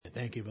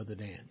Thank you, Brother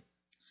Dan.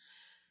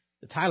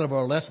 The title of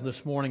our lesson this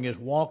morning is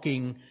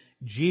Walking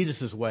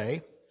Jesus'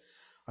 Way.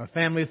 Our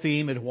family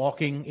theme is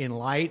Walking in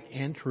Light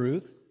and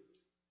Truth.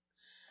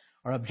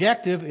 Our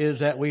objective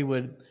is that we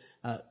would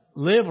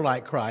live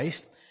like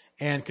Christ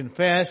and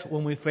confess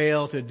when we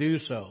fail to do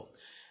so.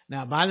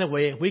 Now, by the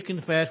way, if we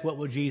confess, what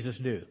will Jesus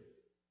do?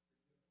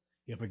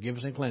 He'll forgive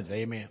us and cleanse us.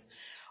 Amen.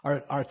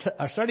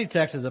 Our study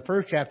text is the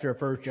first chapter of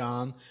 1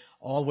 John,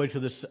 all the way to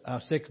the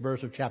 6th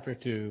verse of chapter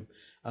 2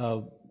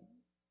 of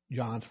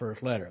John's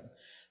first letter.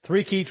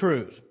 Three key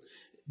truths.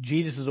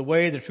 Jesus is the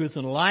way, the truth,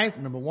 and the life,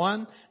 number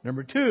one.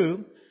 Number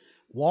two,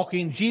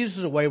 walking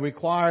Jesus' way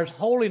requires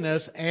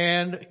holiness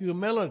and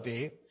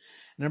humility.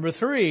 Number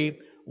three,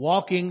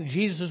 walking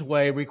Jesus'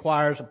 way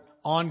requires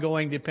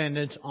ongoing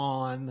dependence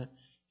on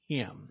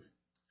Him.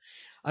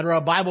 Under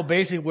our Bible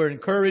basic, we're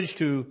encouraged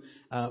to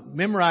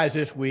memorize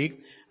this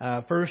week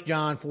 1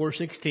 John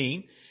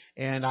 4:16,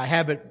 and I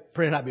have it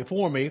printed out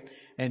before me.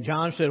 And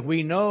John said,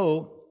 "We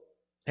know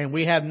and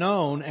we have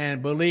known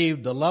and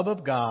believed the love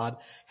of God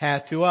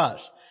hath to us.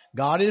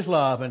 God is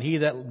love, and he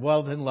that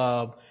dwelleth in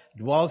love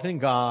dwelleth in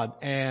God,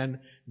 and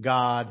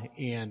God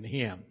in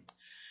him."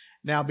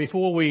 Now,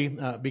 before we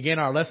begin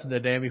our lesson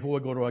today, before we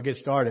go to get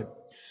started,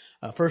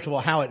 first of all,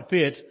 how it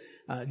fits.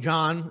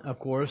 John, of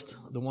course,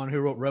 the one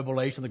who wrote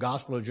Revelation, the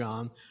Gospel of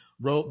John,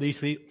 wrote these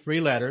three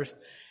letters.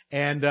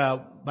 And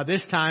by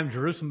this time,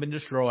 Jerusalem had been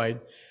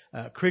destroyed.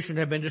 Christians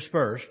have been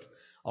dispersed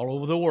all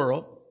over the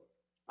world.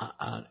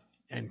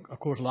 And, of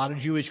course, a lot of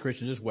Jewish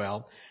Christians as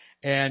well.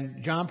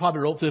 And John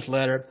probably wrote this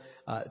letter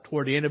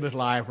toward the end of his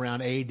life,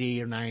 around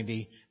AD or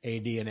 90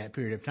 AD in that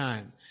period of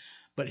time.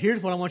 But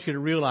here's what I want you to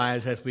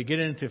realize as we get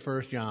into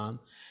 1 John.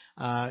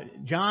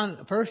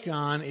 1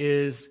 John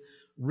is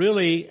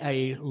really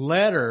a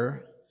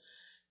letter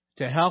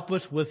to help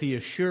us with the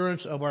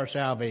assurance of our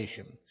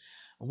salvation.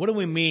 What do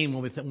we mean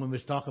when we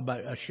talk about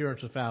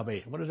assurance of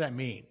salvation? What does that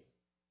mean?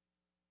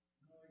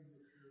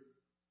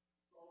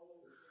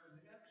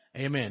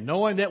 Amen.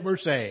 Knowing that we're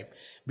saved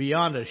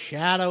beyond a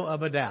shadow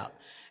of a doubt.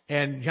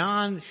 And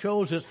John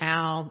shows us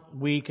how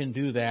we can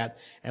do that,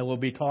 and we'll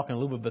be talking a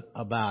little bit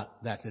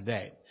about that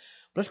today.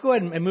 Let's go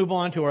ahead and move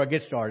on to our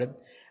get started.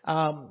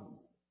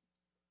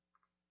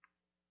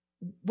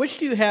 Which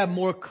do you have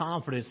more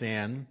confidence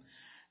in,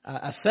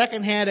 a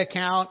second-hand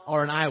account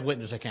or an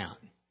eyewitness account?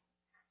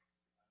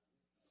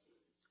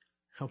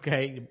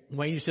 Okay,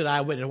 when you said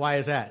eyewitness, why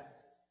is that?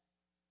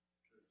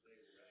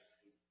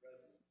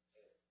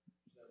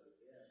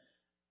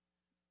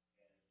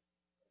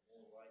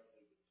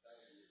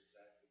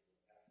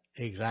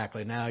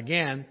 Exactly. Now,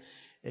 again,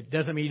 it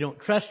doesn't mean you don't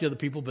trust the other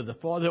people, but the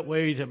farther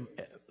away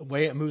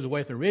it moves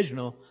away from the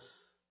original,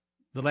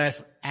 the less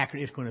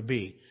accurate it's going to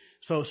be.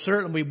 So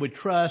certainly we would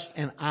trust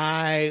an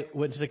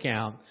eyewitness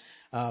account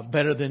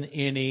better than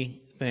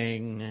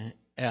anything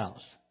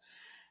else.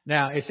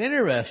 Now, it's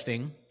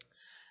interesting,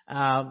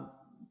 and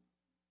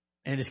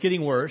it's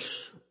getting worse,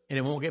 and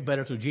it won't get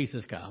better until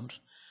Jesus comes.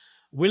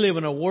 We live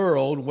in a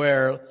world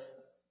where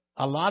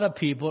a lot of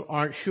people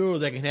aren't sure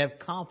they can have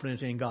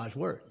confidence in God's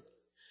Word.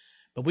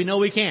 But we know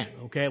we can,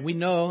 okay? We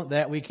know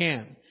that we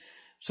can.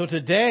 So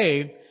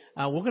today,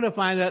 we're going to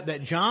find out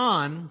that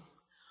John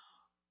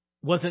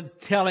wasn't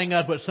telling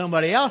us what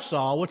somebody else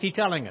saw. What's he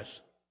telling us?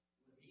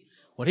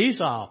 What he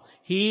saw.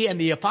 He and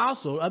the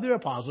other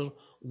apostles,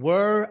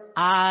 were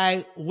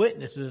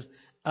eyewitnesses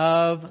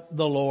of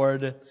the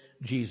Lord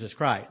Jesus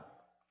Christ.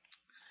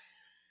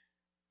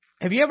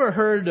 Have you ever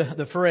heard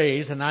the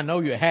phrase, and I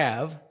know you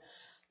have,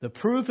 the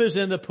proof is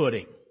in the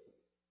pudding?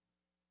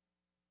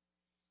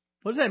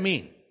 What does that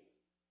mean?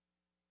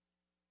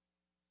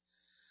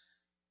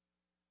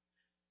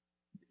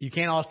 You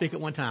can't all speak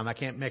at one time. I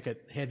can't make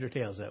it heads or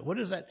tails of that. What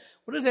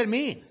does that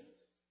mean?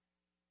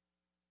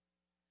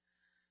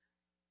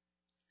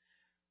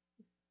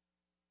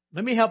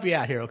 Let me help you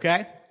out here,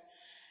 okay?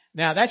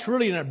 Now, that's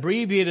really an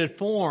abbreviated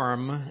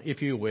form,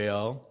 if you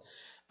will,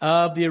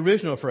 of the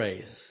original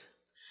phrase.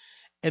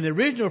 And the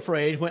original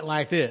phrase went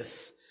like this: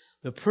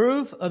 the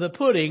proof of the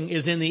pudding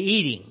is in the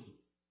eating.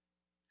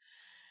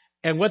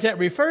 And what that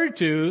referred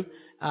to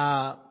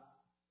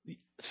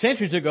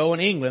centuries ago in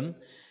England,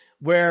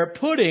 where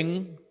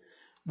pudding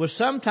was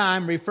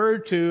sometimes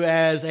referred to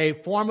as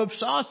a form of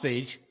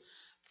sausage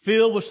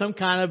filled with some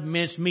kind of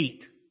minced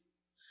meat.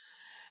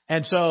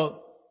 And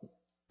so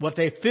what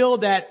they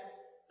filled that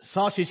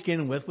sausage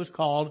skin with was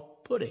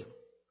called pudding.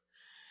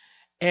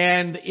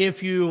 And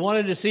if you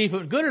wanted to see if it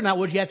was good or not,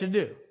 what did you have to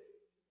do?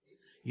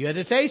 You had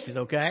to taste it,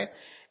 okay?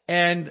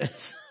 And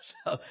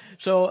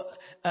so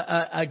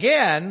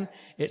again,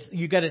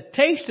 you got to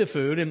taste the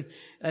food, and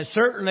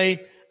certainly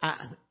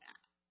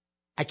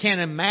I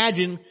can't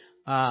imagine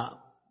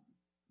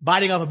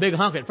biting off a big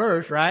hunk at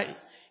first, right?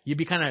 You'd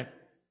be kind of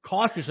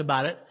cautious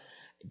about it,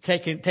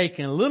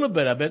 taking a little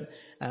bit of it.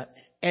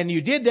 And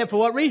you did that for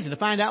what reason? To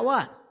find out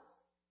what?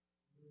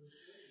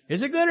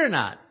 Is it good or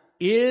not?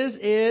 Is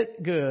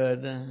it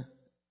good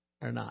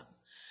or not?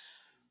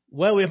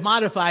 Well, we've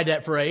modified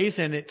that phrase,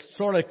 and it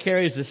sort of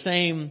carries the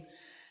same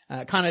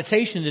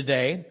connotation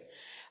today.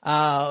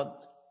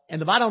 And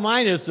the bottom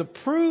line is the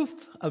proof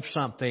of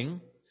something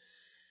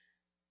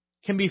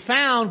can be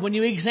found when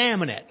you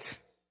examine it.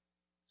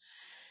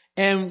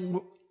 And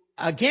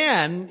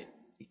again,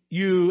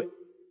 you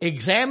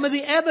examine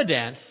the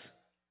evidence,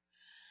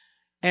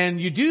 and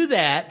you do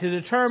that to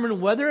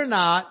determine whether or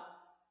not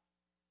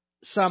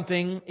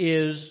something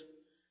is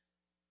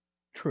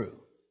true.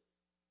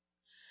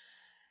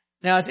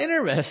 Now, it's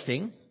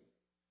interesting,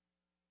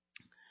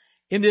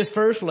 in this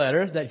first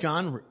letter that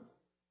John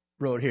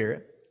wrote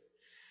here,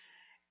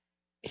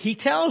 he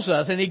tells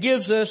us and he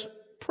gives us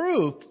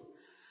proof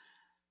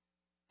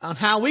on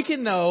how we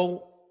can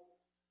know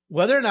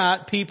whether or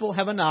not people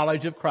have a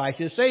knowledge of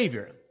Christ as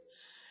Savior.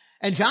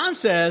 And John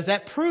says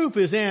that proof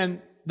is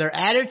in their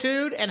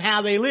attitude and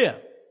how they live.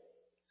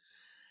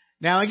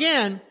 Now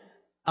again,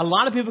 a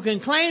lot of people can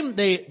claim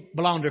they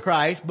belong to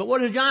Christ, but what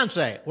does John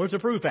say? Where's the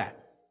proof at?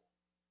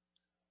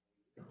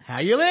 How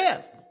you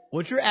live.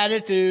 What's your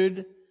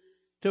attitude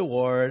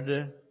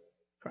toward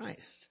Christ?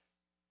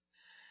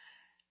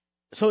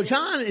 So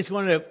John is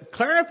going to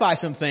clarify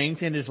some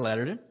things in his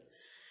letter.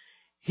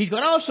 He's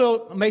going to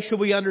also make sure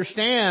we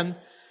understand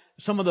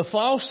some of the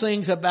false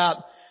things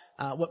about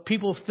what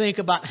people think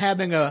about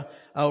having a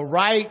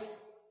right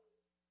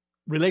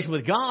relation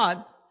with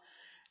God.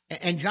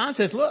 And John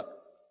says, look,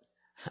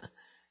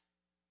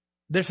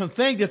 there's some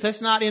things if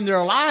that's not in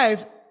their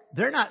lives,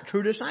 they're not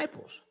true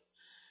disciples.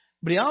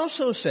 But he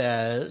also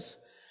says,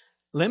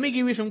 let me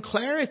give you some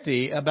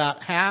clarity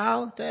about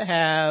how to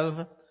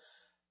have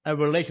a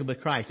relation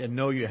with Christ and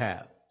know you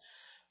have.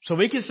 So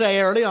we can say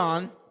early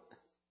on,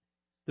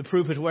 the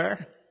proof is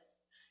where?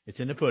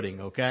 It's in the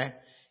pudding, okay?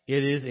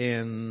 It is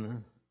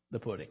in the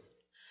pudding.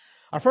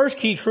 Our first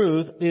key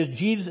truth is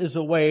Jesus is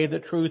the way, the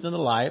truth, and the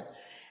life.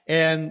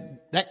 And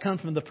that comes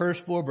from the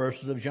first 4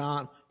 verses of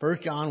 1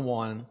 John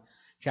 1,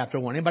 chapter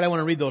 1. Anybody want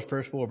to read those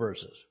first 4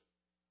 verses?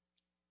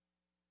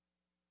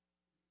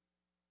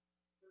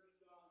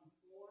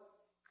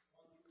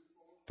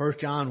 1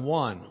 John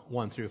 1,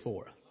 1 through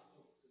 4.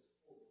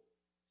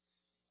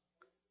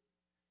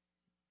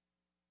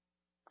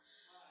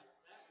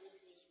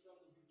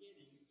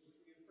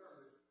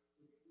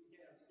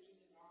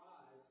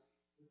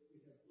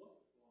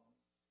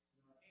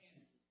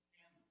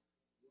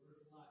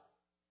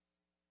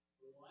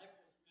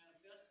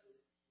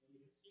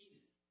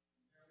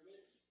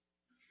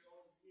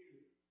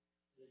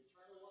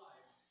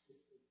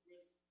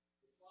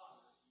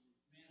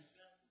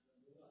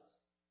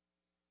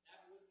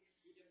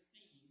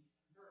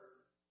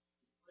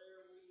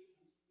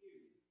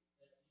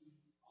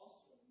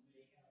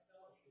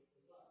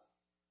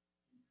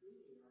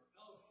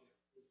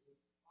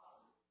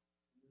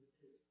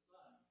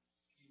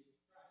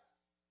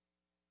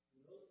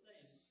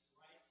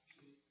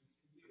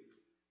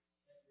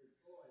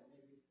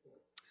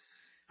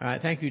 All right,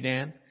 thank you,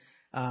 Dan.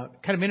 Kind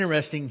of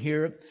interesting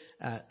here.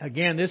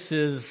 Again, this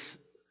is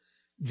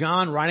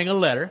John writing a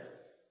letter.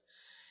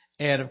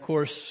 And, of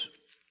course,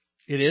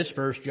 it is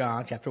 1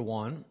 John chapter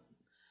 1.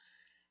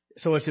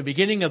 So it's the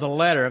beginning of the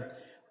letter.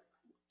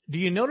 Do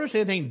you notice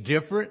anything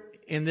different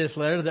in this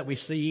letter that we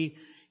see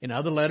in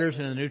other letters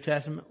in the New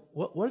Testament?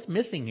 What's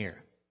missing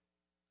here?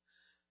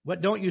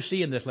 What don't you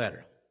see in this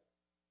letter?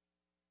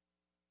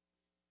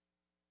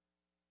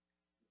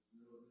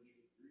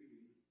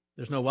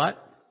 There's no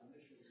what?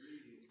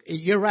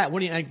 You're right.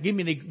 What do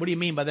you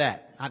mean by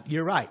that?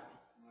 You're right.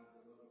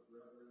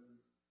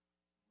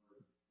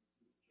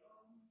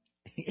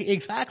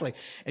 Exactly.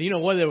 And you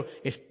know, whether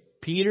it's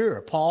Peter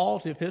or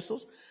Paul's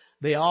epistles,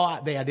 they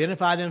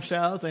identify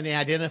themselves and they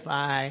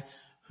identify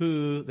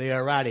who they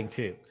are writing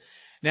to.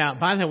 Now,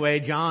 by the way,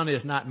 John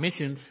is not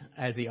mentioned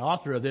as the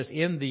author of this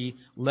in the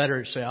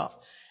letter itself.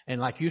 And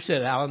like you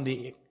said, Alan,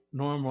 the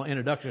normal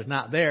introduction is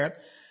not there.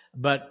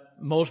 But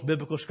most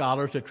biblical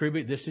scholars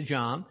attribute this to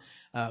John.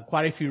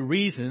 Quite a few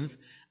reasons.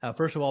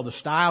 First of all, the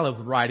style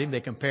of writing. They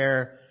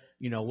compare,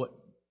 what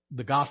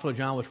the Gospel of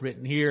John was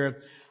written here,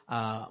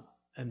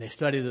 and they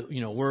study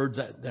the, words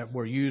that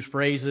were used,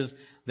 phrases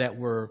that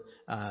were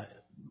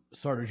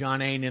sort of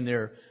Johannine in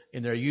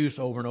their use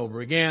over and over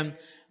again.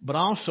 But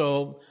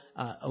also,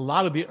 a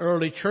lot of the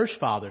early church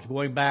fathers,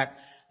 going back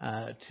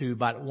to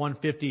about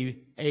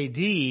 150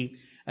 A.D.,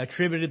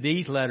 attributed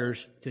these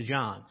letters to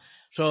John.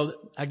 So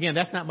again,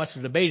 that's not much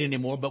of a debate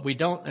anymore, but we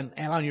don't, and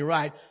Alan, you're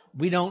right,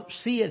 we don't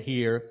see it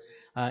here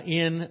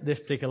in this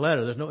particular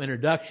letter. There's no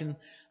introduction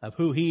of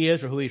who he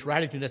is or who he's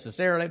writing to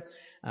necessarily,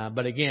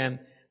 but again,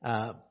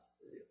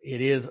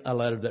 it is a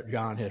letter that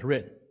John has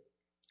written.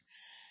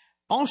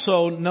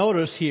 Also,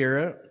 notice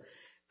here,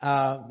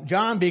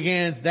 John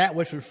begins that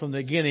which was from the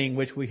beginning,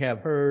 which we have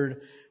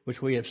heard,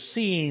 which we have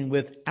seen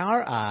with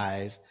our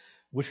eyes,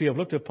 which we have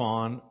looked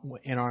upon,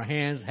 and our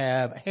hands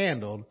have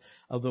handled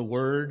of the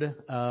word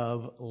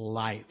of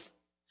life.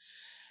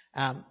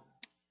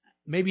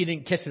 Maybe you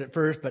didn't catch it at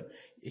first, but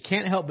you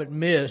can't help but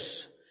miss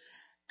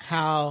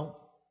how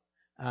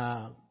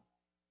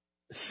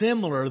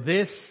similar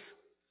this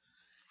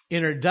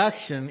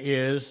introduction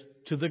is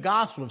to the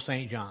Gospel of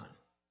St. John.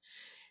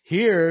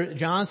 Here,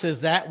 John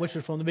says that which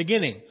is from the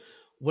beginning.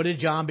 What did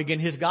John begin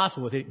his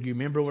gospel with? Do you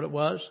remember what it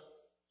was?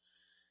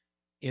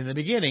 In the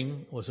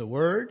beginning was the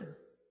Word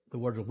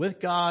was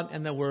with God,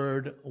 and the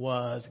Word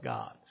was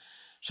God.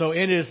 So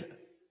in his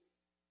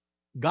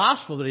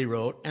gospel that he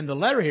wrote and the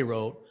letter he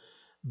wrote,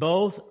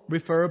 both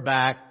refer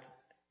back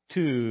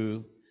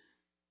to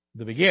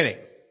the beginning.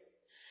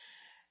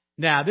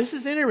 Now, this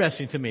is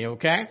interesting to me,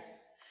 okay?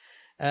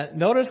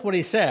 Notice what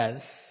he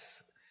says.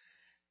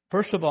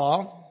 First of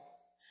all,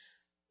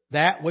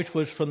 that which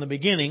was from the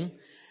beginning.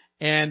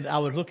 And I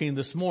was looking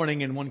this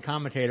morning in one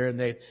commentator, and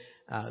they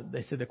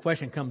said the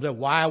question comes up,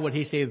 why would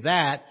he say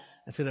that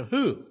instead of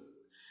who?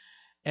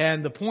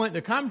 And the point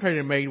the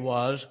commentator made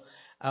was,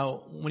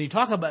 when you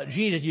talk about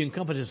Jesus, you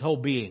encompass his whole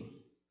being.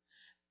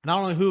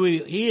 Not only who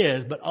he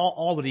is, but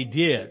all that he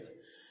did.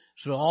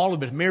 So all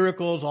of his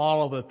miracles,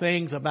 all of the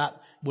things about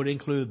would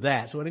include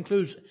that. So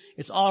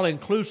it's all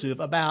inclusive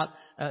about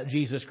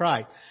Jesus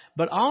Christ.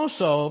 But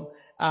also,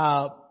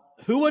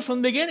 who was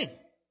from the beginning?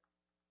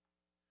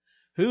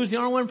 Who's the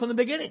only one from the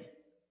beginning?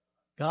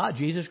 God,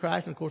 Jesus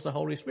Christ, and of course the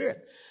Holy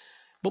Spirit.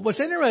 But what's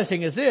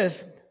interesting is this.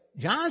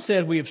 John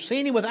said, we have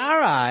seen him with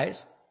our eyes.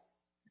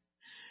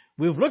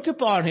 We've looked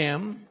upon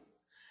him,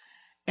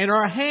 and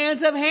our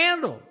hands have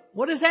handled.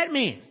 What does that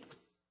mean?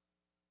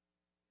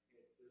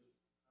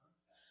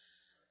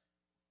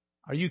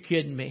 Are you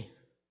kidding me?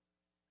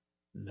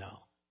 No.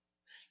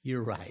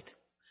 You're right.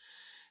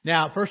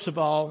 Now, first of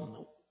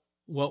all,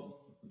 what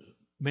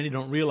many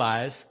don't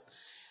realize,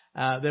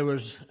 there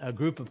was a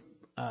group of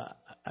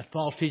a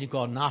false teaching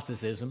called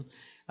Gnosticism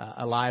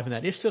alive, and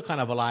that is still kind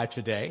of alive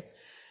today.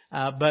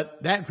 But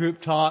that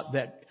group taught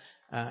that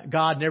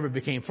God never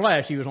became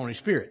flesh; He was only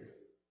spirit.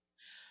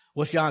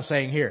 What's John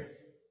saying here?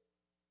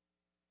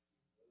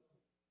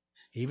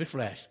 He was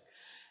flesh.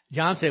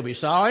 John said we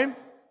saw Him,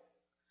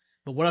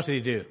 but what else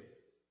did He do?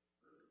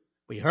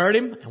 We heard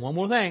Him, and one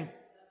more thing,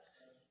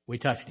 we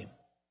touched Him.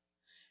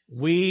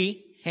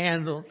 We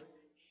handled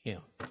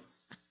Him.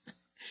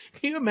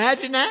 Can you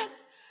imagine that?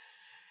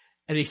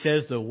 And he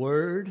says the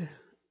word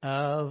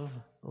of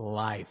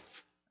life.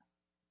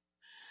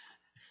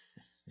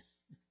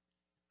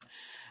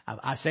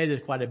 I say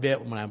this quite a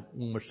bit when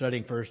we're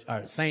studying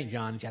St.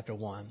 John chapter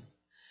 1.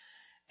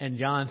 And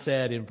John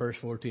said in verse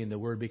 14, the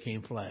Word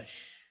became flesh.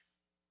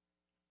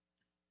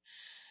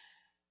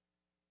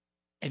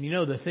 And you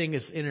know, the thing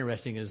that's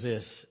interesting is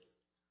this.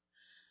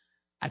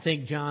 I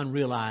think John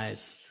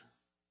realized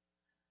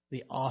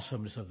the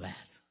awesomeness of that.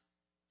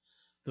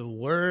 The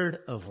Word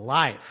of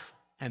life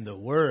and the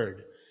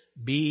Word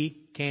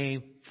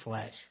became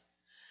flesh.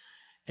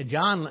 And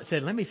John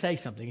said, let me say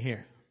something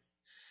here.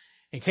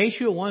 In case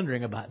you're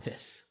wondering about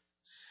this,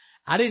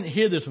 I didn't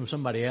hear this from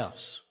somebody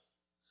else.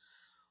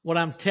 What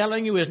I'm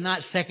telling you is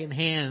not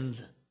secondhand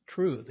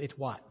truth. It's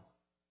what?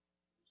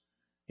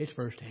 It's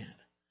firsthand.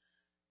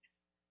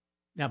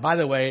 Now, by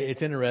the way,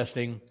 it's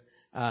interesting.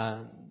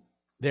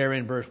 There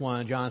in verse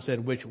 1, John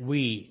said, which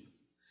we,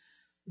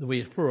 the we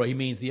is plural, he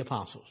means the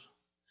apostles,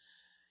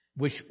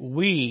 which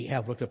we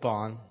have looked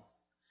upon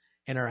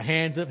and our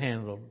hands have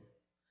handled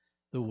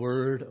the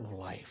word of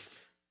life.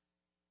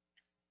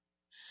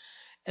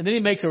 And then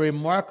he makes a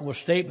remarkable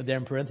statement there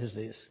in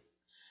parentheses.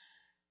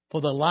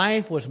 For the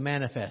life was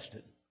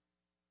manifested.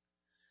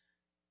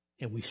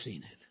 And we've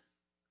seen it.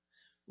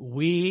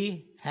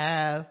 We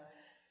have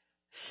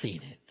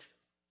seen it.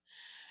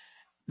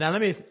 Now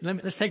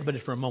let's think about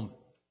this for a moment.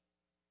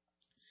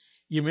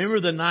 You remember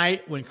the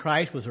night when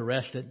Christ was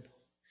arrested?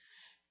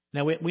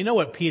 Now we know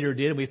what Peter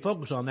did, and we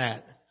focus on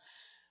that.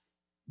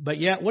 But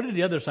yet, what did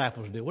the other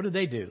disciples do? What did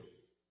they do?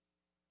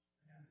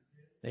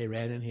 They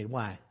ran and hid.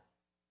 Why?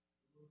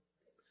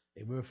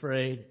 They were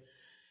afraid.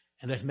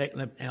 And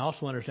and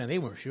also understand they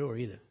weren't sure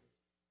either.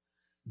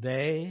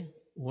 They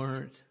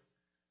weren't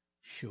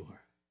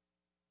sure.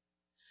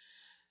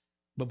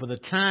 But by the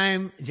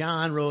time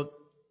John wrote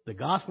the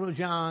Gospel of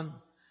John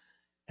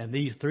and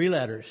these 3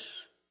 letters,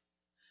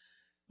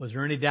 was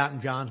there any doubt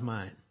in John's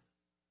mind?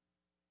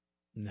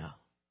 No.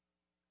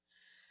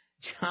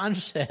 John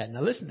said,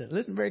 now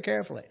listen very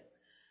carefully.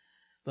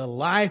 The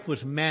life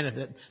was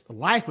manifest. The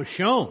life was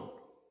shown.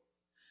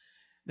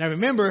 Now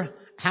remember,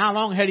 how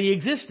long had he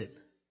existed?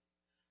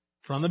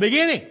 From the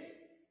beginning.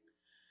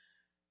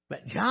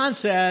 But John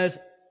says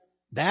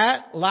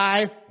that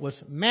life was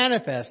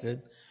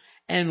manifested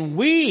and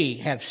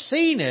we have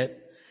seen it,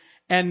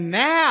 and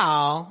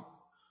now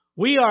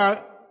we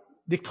are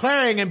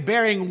declaring and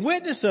bearing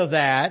witness of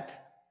that,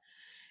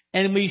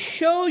 and we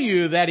show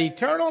you that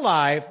eternal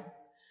life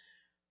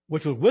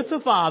which was with the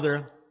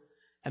Father,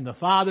 and the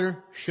Father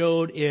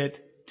showed it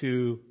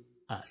to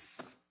us.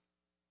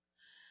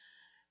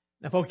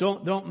 Now, folks,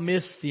 don't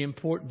miss the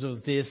importance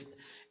of this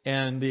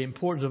and the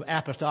importance of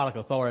apostolic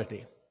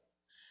authority.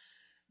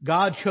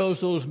 God chose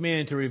those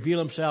men to reveal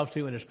Himself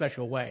to in a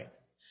special way,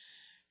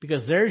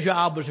 because their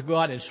job was to go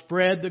out and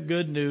spread the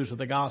good news of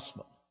the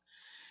gospel.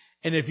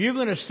 And if you're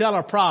going to sell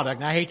a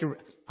product, and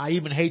I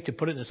even hate to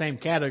put it in the same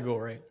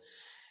category.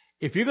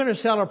 If you're going to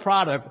sell a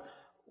product,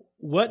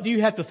 what do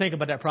you have to think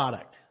about that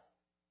product?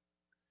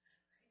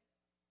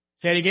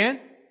 Say it again?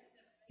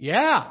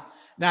 Yeah.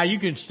 Now, you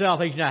can tell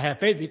things you not have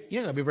faith, but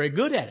you're not going to be very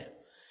good at it.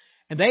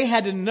 And they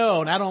had to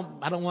know, and I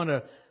don't want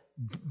to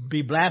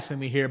be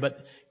blasphemy here, but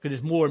because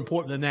it's more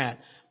important than that.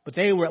 But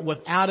they were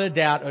without a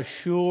doubt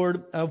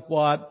assured of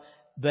what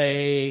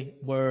they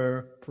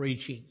were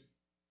preaching.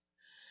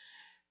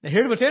 Now,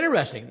 here's what's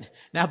interesting.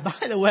 Now,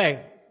 by the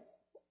way,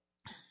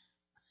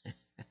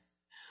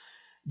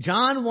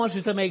 John wants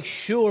us to make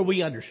sure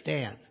we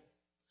understand.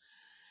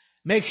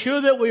 Make sure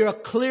that we are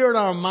clear in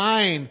our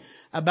mind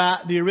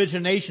about the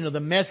origination of the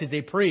message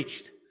they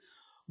preached,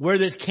 where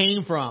this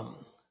came from,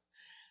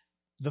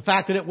 the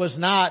fact that it was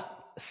not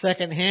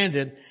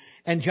second-handed.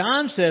 And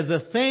John says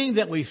the thing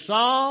that we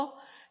saw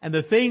and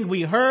the thing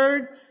we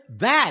heard,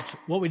 that's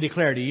what we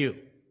declare to you.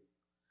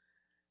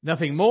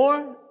 Nothing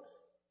more,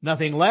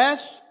 nothing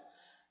less,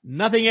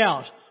 nothing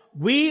else.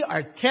 We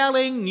are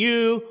telling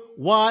you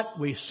what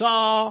we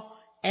saw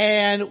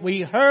and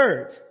we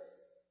heard.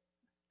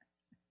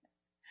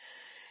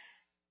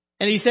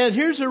 And he says,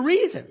 here's the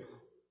reason.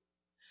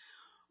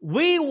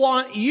 We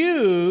want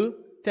you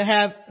to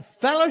have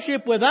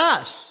fellowship with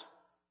us.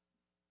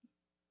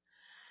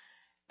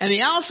 And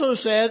he also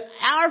says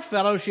our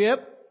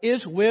fellowship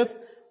is with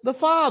the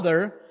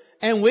Father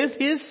and with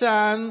His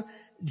Son,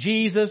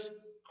 Jesus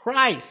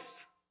Christ.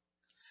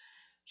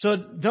 So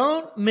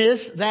don't miss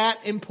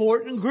that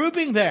important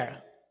grouping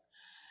there.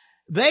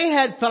 They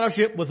had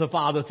fellowship with the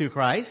Father through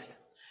Christ.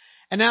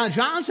 And now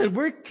John said,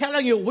 we're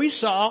telling you what we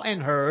saw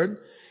and heard,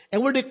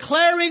 and we're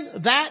declaring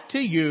that to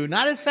you,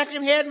 not a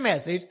second-hand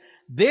message.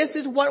 This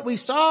is what we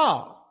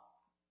saw.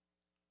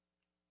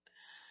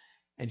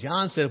 And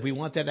John said, if we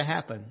want that to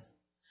happen,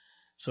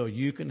 so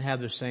you can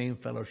have the same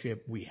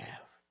fellowship we have.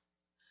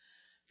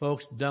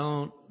 Folks,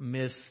 don't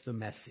miss the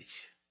message.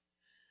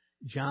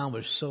 John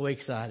was so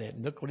excited.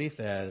 And look what he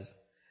says.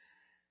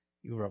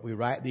 We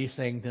write these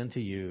things unto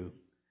you,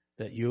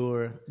 that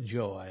your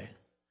joy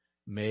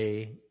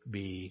may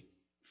be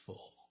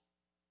full.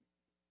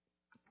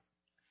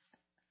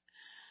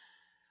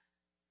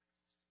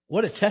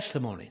 What a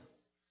testimony.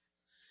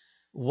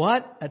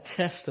 What a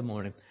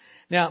testimony.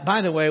 Now,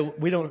 by the way,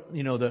 we don't,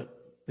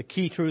 the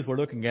key truth we're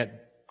looking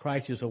at,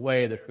 Christ is the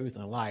way, the truth,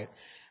 and the life.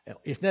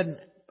 It doesn't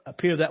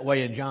appear that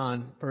way in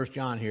John, 1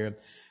 John here,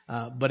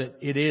 but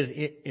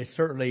it's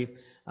certainly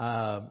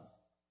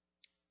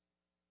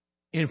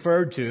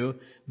inferred to,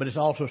 but it's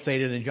also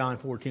stated in John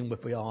 14, which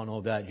we all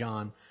know that,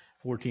 John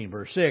 14,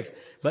 verse 6.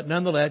 But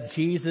nonetheless,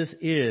 Jesus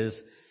is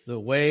the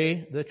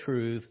way, the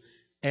truth,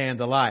 and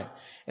the life.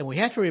 And we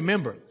have to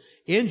remember,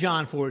 in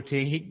John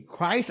 14,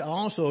 Christ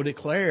also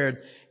declared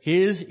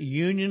His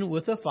union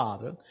with the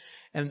Father.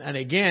 And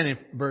again, in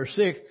verse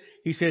 6,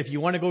 He said, if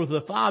you want to go to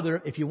the Father,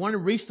 if you want to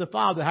reach the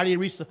Father, how do you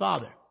reach the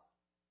Father?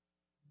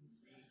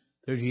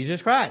 Through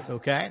Jesus Christ,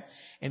 okay?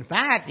 In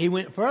fact, He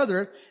went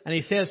further and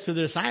He says to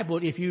the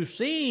disciples, if you've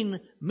seen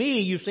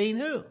me, you've seen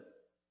who?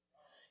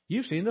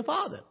 You've seen the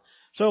Father.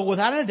 So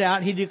without a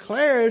doubt, He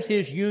declares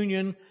His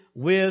union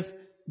with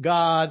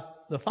God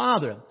the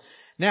Father.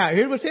 Now,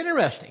 here's what's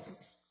interesting.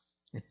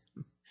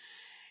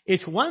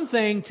 It's one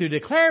thing to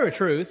declare a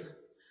truth,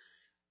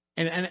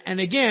 and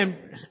again,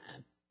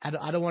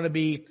 I don't want to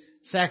be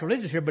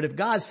sacrilegious here, but if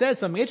God says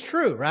something, it's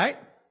true, right?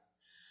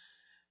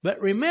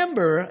 But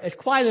remember, it's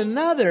quite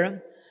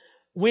another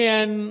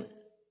when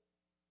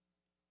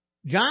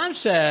John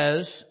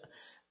says,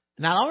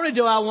 not only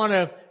do I want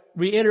to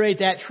reiterate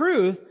that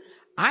truth,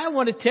 I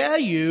want to tell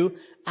you,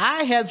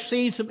 I have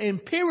seen some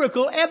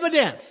empirical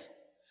evidence.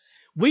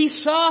 We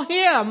saw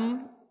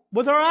Him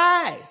with our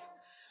eyes.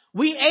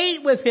 We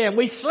ate with Him.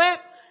 We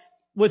slept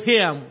with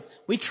Him.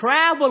 We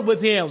traveled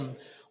with Him.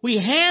 We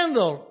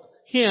handled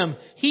Him.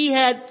 He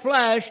had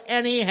flesh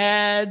and He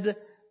had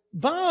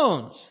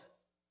bones.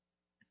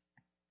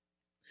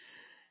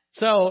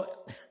 So,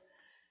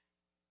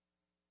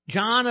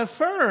 John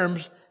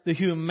affirms the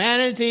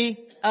humanity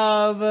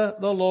of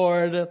the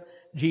Lord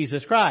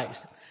Jesus Christ.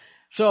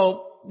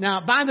 So,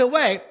 now, by the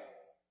way,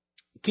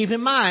 keep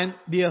in mind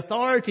the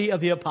authority of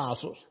the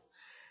apostles.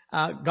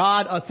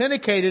 God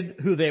authenticated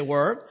who they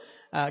were,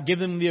 give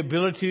them the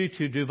ability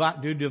to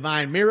do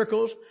divine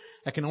miracles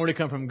that can only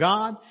come from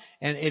God,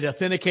 and it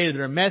authenticated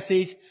their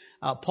message.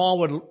 Paul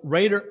would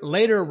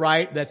later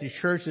write that the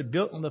church is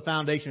built on the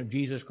foundation of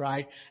Jesus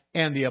Christ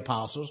and the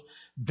apostles.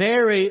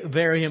 Very,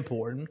 very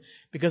important,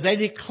 because they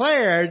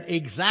declared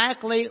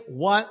exactly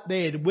what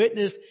they had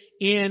witnessed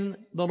in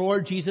the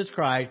Lord Jesus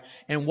Christ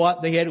and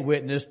what they had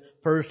witnessed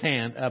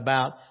firsthand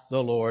about the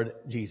Lord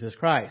Jesus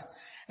Christ.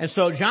 And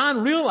so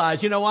John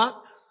realized, you know what?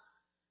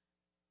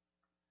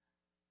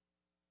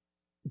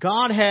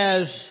 God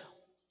has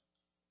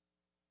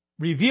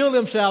revealed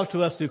Himself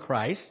to us through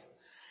Christ,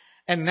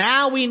 and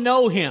now we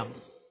know Him.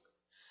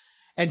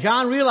 And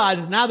John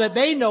realizes now that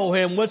they know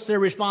Him, what's their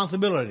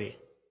responsibility?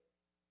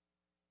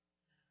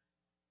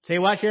 Say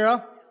what,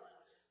 Cheryl?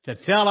 To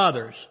tell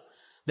others.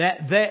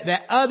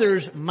 That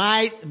others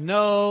might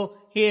know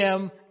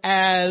Him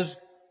as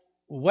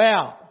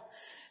well.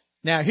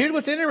 Now, here's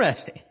what's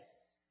interesting.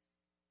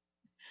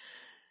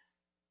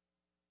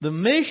 The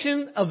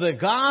mission of the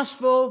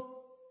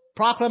gospel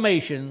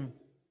proclamation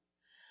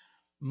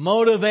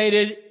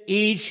motivated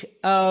each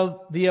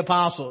of the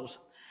apostles.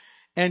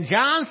 And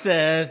John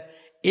says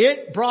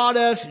it brought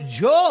us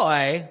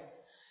joy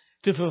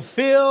to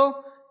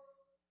fulfill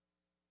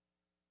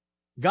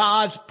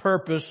God's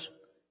purpose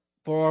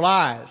for our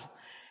lives.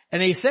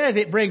 And he says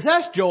it brings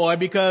us joy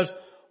because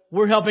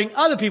we're helping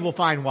other people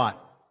find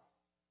what?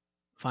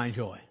 Find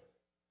joy.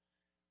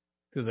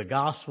 Through the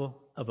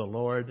gospel of the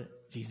Lord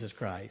Jesus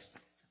Christ.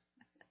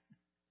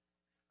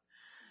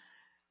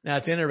 Now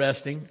it's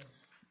interesting.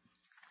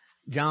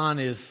 John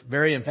is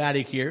very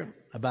emphatic here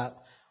about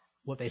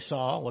what they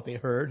saw, what they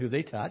heard, who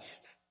they touched.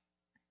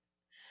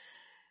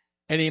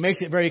 And he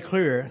makes it very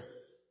clear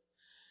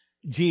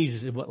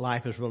Jesus is what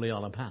life is really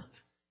all about.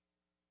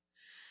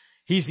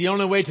 He's the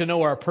only way to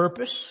know our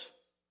purpose.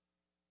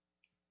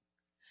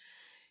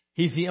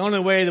 He's the only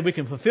way that we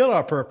can fulfill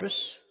our purpose.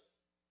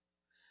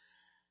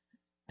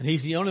 And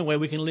He's the only way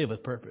we can live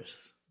with purpose.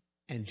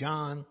 And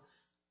John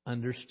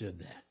understood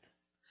that.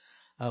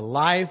 A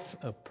life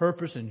of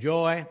purpose and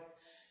joy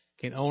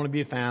can only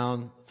be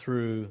found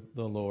through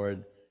the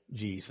Lord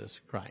Jesus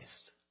Christ.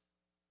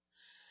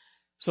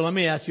 So let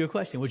me ask you a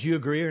question. Would you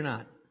agree or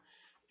not?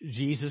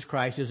 Jesus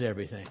Christ is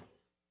everything.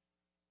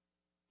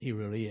 He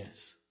really is.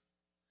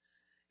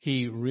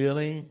 He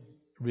really,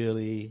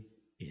 really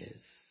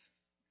is.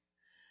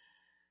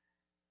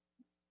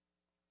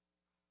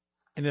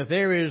 And if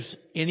there is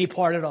any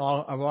part at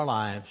all of our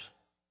lives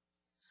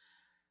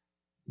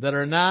that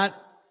are not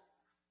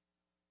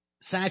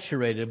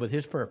saturated with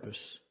His purpose,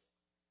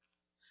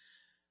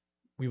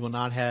 we will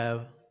not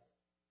have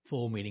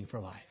full meaning for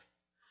life.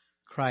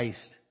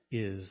 Christ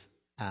is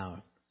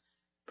our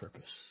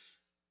purpose.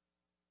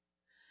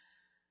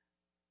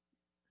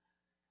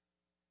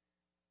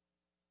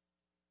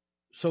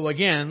 So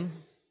again,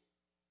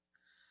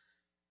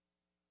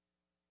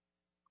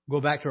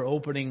 go back to our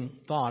opening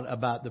thought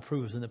about the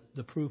proof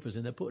is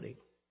in the pudding.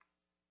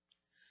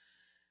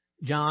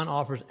 John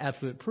offers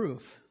absolute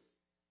proof.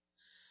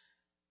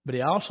 But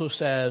he also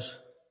says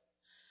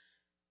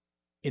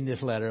in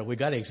this letter, we've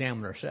got to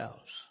examine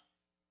ourselves.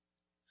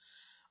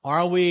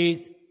 Are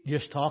we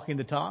just talking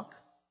the talk?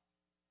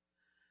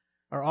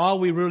 Or are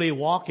we really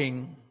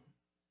walking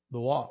the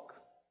walk?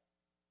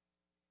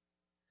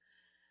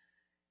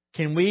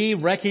 Can we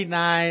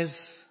recognize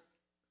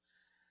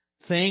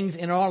things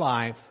in our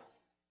life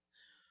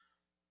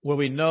where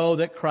we know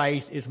that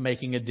Christ is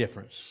making a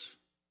difference?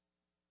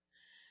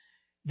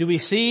 Do we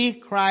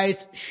see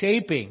Christ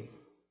shaping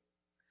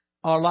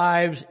our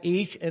lives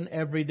each and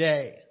every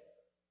day?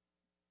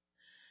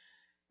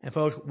 And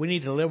folks, we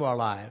need to live our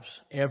lives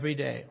every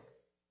day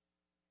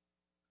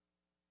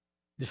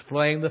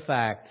displaying the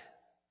fact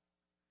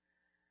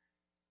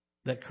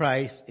that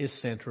Christ is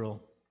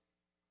central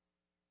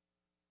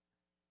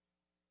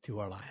to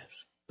our lives.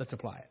 Let's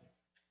apply it.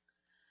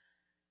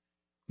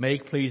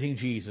 Make pleasing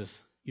Jesus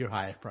your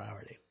highest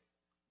priority.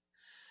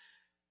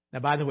 Now,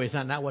 by the way, is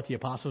that not what the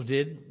apostles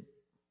did?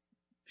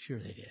 Sure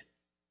they did.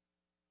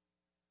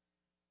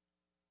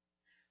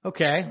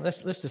 Okay,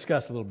 let's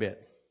discuss a little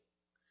bit.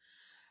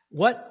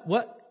 What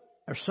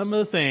are some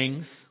of the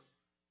things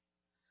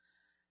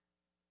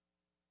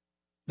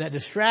that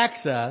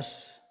distracts us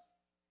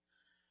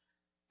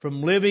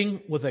from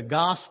living with a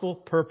gospel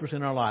purpose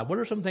in our life? What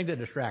are some things that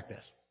distract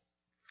us?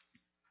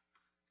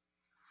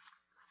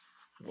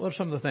 What are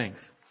some of the things?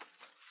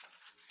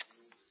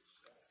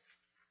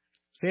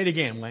 Say it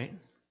again, Wayne.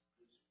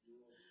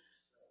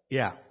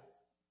 Yeah.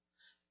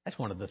 That's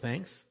one of the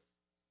things.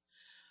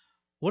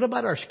 What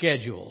about our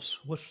schedules?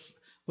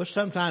 What's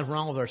sometimes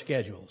wrong with our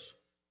schedules?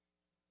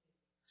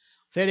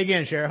 Say it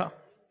again, Cheryl.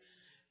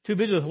 Too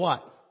busy with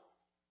what?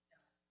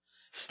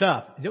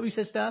 Stuff. Is that what you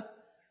said, stuff?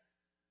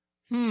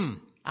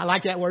 I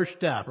like that word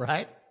stuff,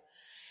 right?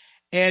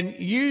 And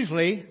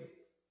usually,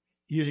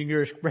 using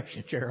your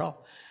expression, Cheryl,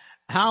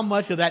 how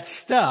much of that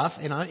stuff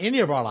in any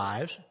of our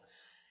lives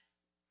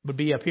would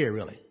be up here,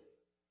 really?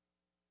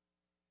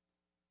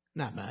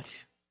 Not much.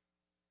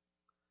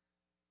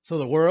 So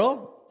the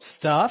world,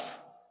 stuff.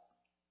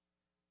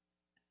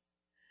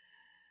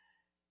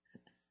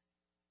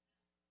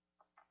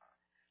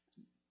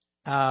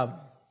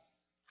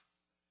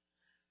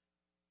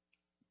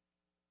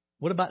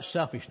 What about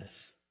selfishness?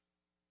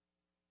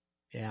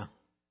 Yeah.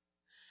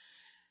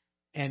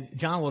 And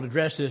John will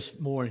address this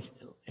more,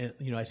 as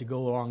he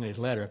goes along in his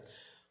letter.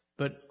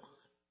 But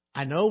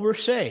I know we're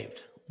saved.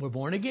 We're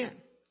born again.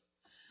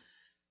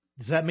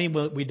 Does that mean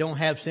we don't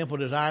have sinful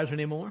desires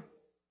anymore?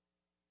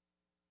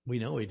 We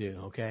know we do,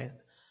 okay?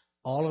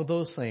 All of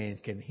those things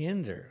can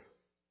hinder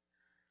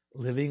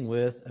living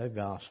with a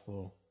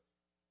gospel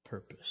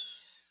purpose.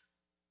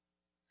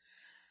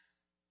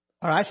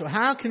 All right, so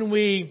how can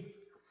we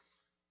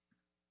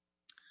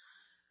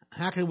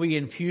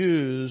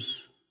infuse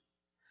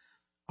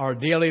our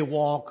daily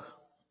walk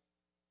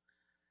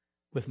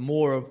with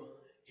more of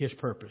His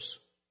purpose?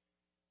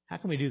 How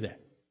can we do that?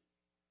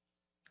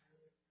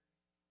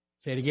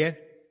 Say it again.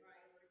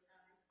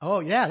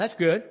 Oh, yeah, that's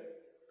good.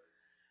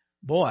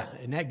 Boy,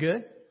 isn't that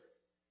good?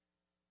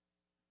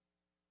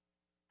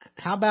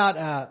 How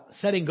about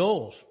setting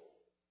goals?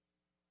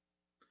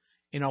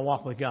 in our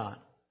walk with God.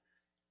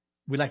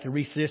 We like to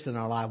resist in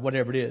our life,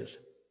 whatever it is.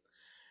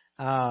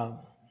 I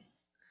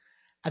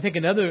think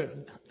another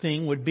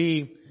thing would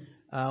be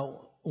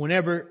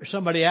whenever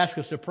somebody asks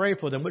us to pray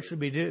for them, what should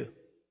we do?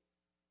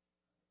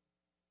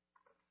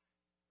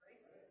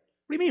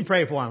 What do you mean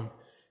pray for them?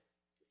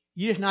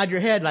 You just nod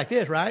your head like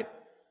this, right?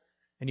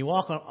 And you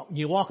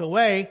walk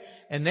away,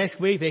 and next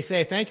week they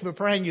say, thank you for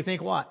praying. You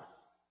think what?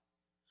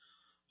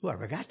 Ooh, I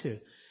forgot to.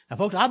 Now,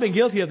 folks, I've been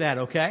guilty of that,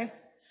 okay?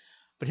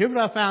 But here's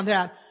what I found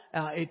out.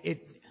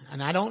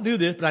 And I don't do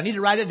this, but I need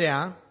to write it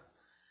down.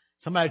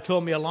 Somebody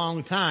told me a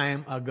long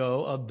time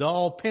ago, a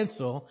dull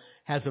pencil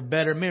has a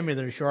better memory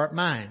than a sharp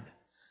mind.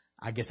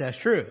 I guess that's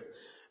true.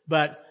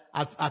 But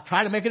I've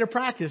tried to make it a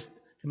practice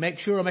to make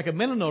sure I make a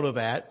mental note of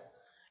that.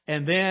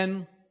 And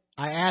then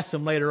I ask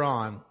them later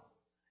on,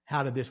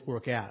 how did this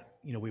work out?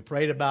 We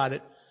prayed about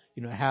it.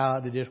 How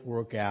did this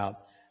work out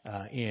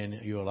in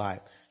your life?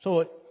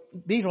 So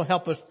these will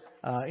help us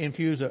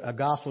infuse a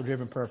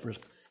gospel-driven purpose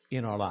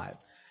in our life.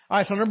 All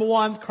right, so number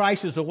one,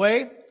 Christ is the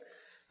way,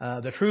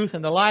 the truth,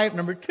 and the life.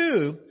 Number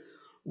two,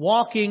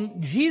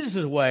 walking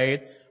Jesus'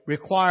 way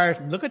requires,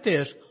 look at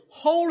this,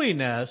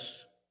 holiness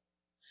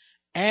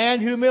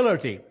and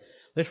humility.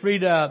 Let's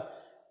read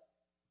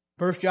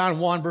 1 John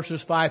 1,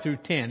 verses 5 through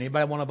 10.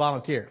 Anybody want to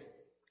volunteer?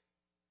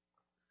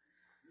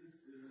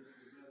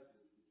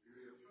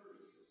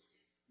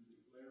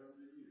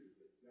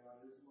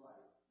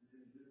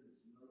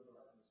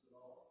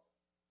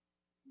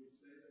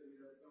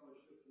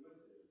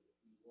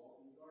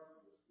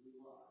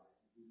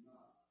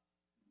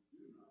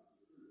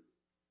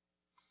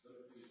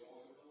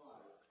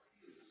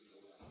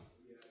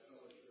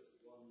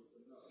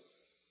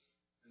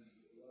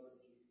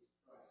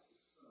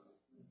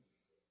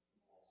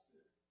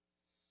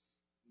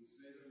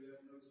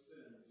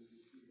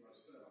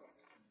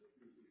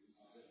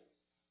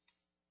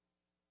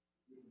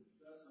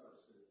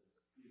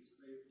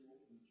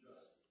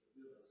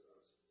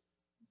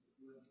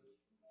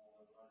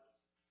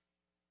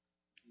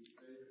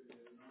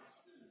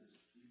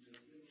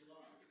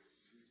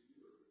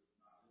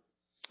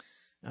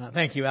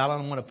 Thank you,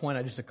 Alan. I want to point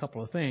out just a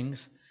couple of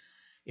things.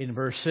 In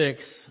verse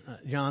 6,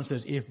 John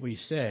says, if we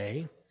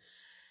say,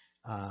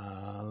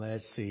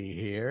 let's see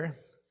here.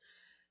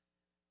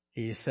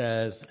 He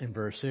says in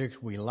verse 6,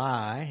 we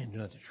lie and do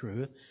not the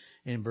truth.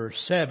 In verse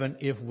 7,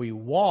 if we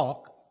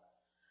walk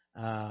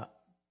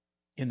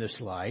in this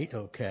light,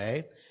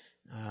 okay.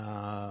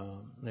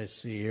 Let's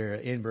see here.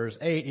 In verse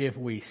 8, if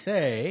we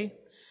say,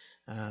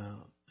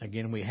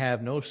 again, we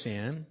have no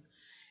sin.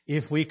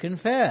 If we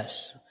confess,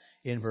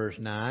 in verse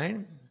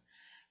 9.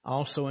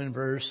 Also in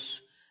verse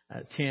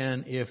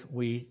 10, if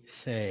we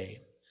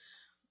say.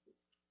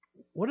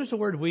 What does the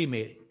word we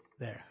mean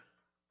there?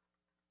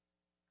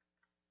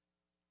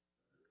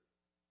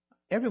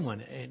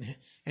 Everyone.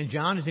 And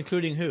John is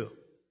including who?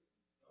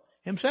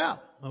 Himself.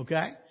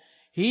 Okay?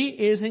 He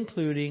is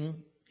including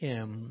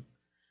himself.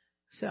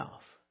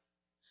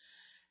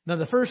 Now,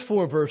 the first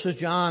 4 verses,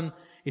 John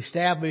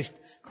established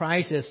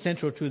Christ as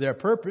central to their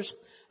purpose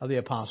of the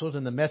apostles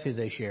and the message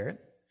they shared.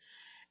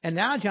 And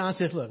now John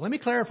says, look, let me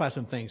clarify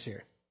some things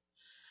here.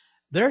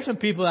 There are some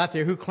people out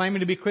there who claim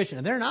to be Christian,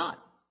 and they're not.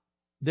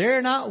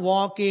 They're not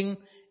walking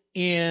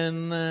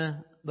in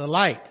the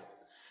light.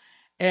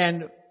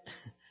 And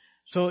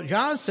so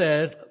John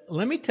says,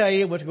 let me tell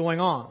you what's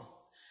going on.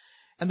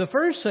 And the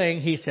first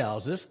thing he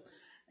tells us,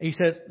 he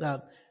says,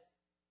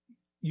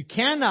 you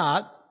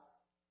cannot,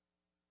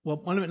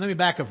 well, let me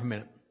back up for a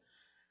minute.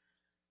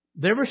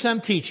 There was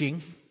some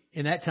teaching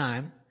in that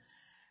time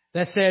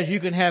that says you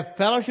can have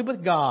fellowship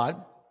with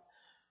God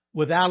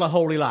without a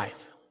holy life.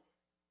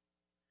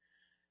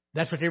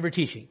 That's what they were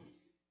teaching.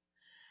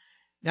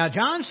 Now,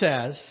 John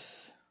says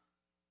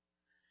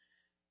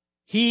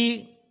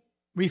he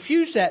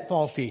refused that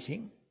false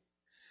teaching.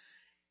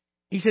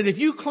 He said, if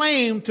you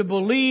claim to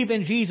believe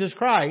in Jesus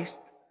Christ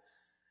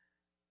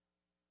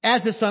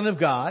as the Son of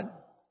God,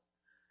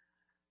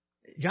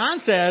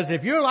 John says,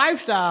 if your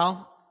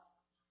lifestyle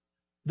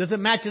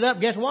doesn't match it up,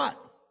 guess what?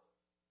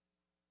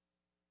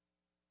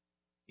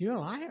 You're a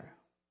liar.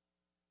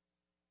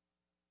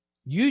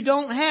 You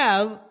don't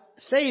have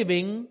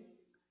saving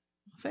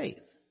faith.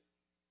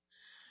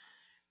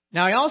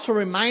 Now, he also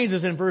reminds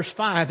us in verse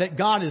 5 that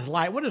God is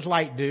light. What does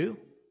light do?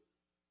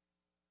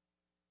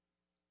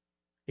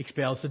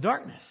 Expels the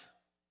darkness.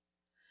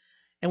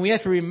 And we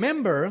have to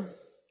remember,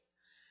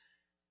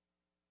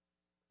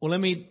 well, let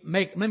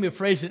me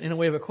phrase it in a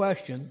way of a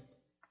question.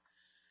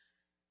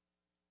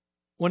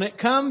 When it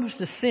comes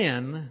to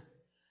sin,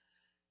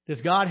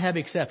 does God have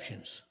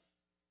exceptions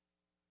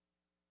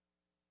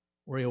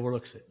where he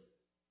overlooks it?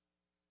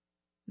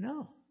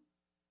 No.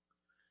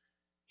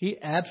 He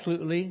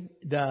absolutely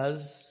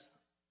does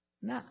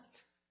not.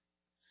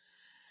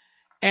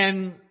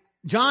 And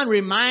John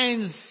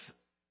reminds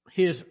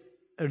his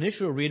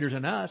initial readers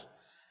and us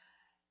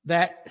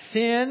that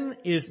sin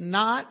is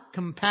not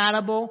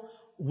compatible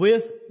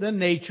with the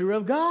nature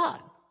of God.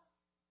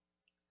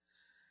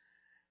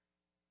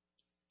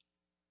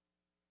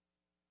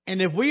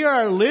 And if we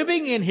are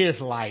living in his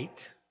light,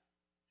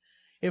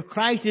 if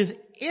Christ is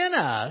in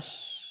us,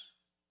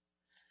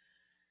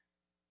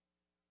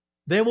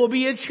 there will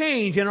be a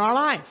change in our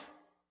life.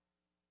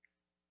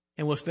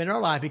 And we'll spend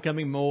our life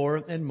becoming more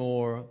and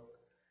more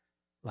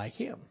like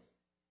Him.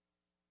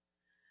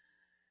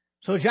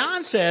 So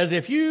John says,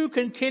 if you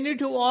continue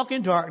to walk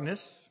in darkness,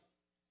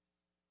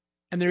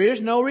 and there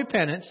is no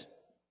repentance,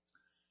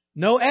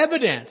 no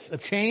evidence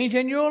of change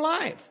in your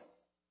life,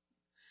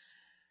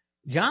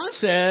 John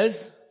says,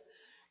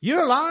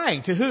 you're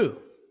lying to who?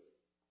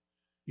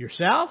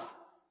 Yourself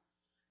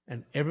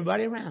and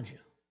everybody around you.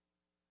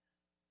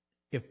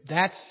 If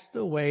that's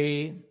the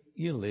way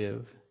you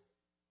live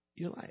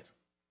your life.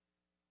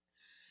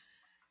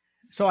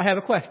 So I have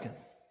a question.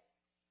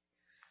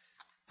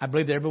 I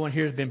believe that everyone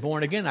here has been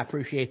born again. I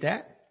appreciate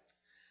that.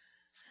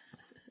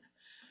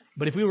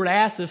 But if we were to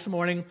ask this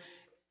morning,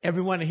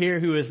 everyone here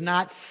who has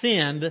not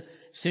sinned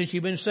since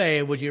you've been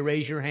saved, would you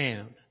raise your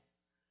hand?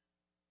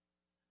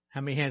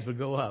 How many hands would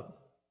go up?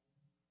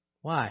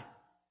 Why?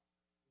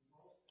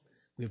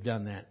 We've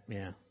done that,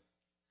 yeah.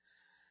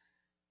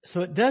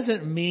 So it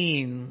doesn't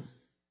mean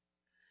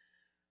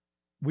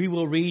we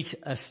will reach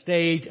a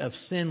stage of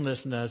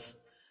sinlessness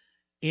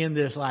in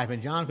this life.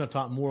 And John's going to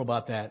talk more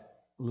about that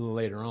a little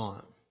later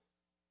on.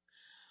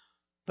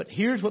 But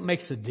here's what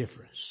makes the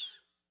difference.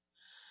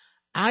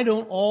 I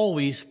don't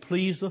always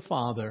please the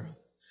Father.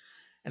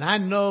 And I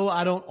know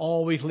I don't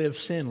always live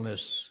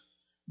sinless,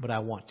 but I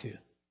want to.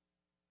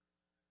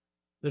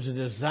 There's a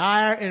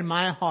desire in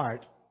my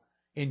heart,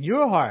 in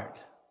your heart,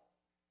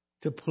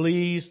 to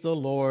please the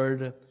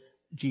Lord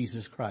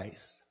Jesus Christ.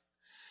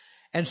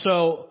 And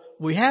so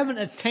we haven't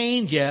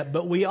attained yet,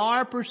 but we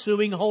are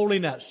pursuing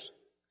holiness.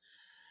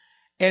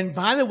 And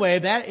by the way,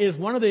 that is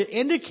one of the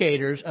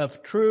indicators of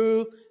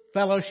true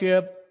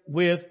fellowship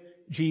with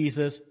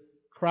Jesus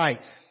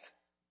Christ.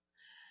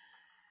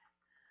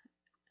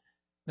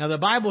 Now, the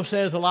Bible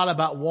says a lot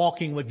about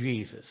walking with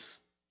Jesus.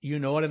 You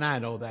know it, and I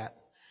know that.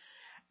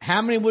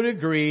 How many would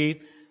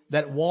agree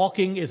that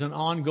walking is an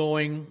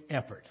ongoing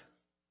effort?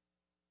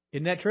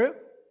 Isn't that true?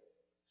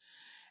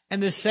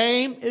 And the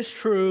same is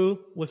true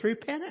with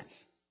repentance.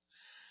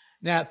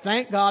 Now,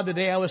 thank God the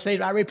day I was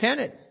saved, I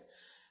repented.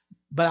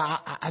 But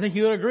I think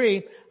you'll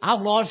agree,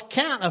 I've lost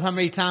count of how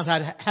many times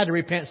I've had to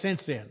repent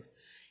since then.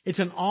 It's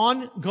an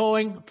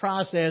ongoing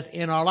process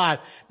in our life.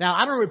 Now,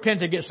 I don't repent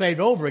to get saved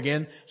over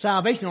again.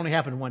 Salvation only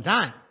happened one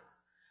time.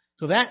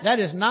 So that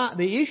is not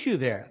the issue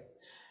there.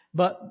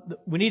 But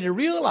we need to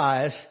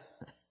realize,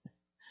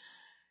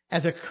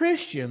 as a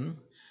Christian,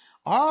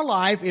 our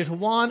life is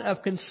one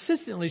of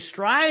consistently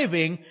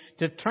striving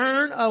to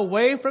turn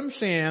away from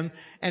sin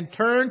and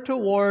turn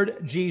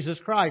toward Jesus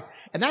Christ.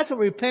 And that's what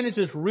repentance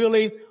is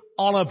really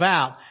all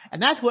about.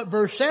 And that's what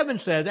verse 7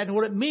 says. That's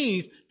what it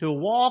means to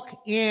walk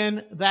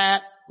in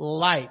that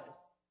light.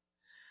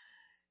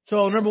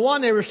 So number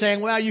one, they were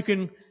saying, well, you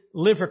can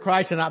live for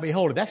Christ and not be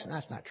holy. That's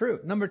not true.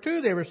 Number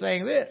two, they were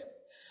saying this,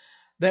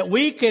 that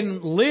we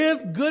can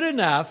live good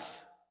enough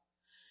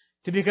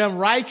to become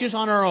righteous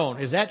on our own.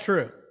 Is that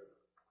true?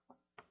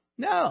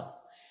 No.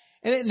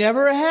 And it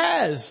never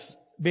has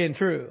been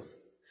true.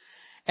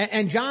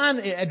 And John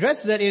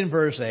addresses that in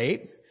verse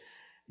 8.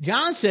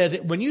 John says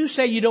that when you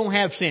say you don't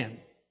have sin,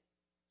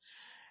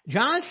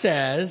 John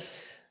says,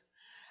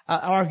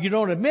 or if you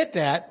don't admit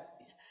that,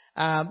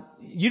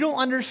 you don't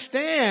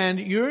understand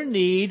your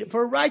need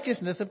for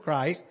righteousness of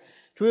Christ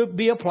to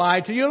be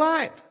applied to your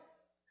life.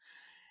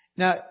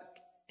 Now,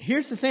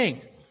 here's the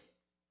thing.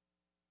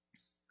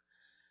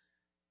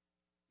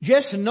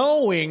 Just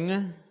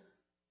knowing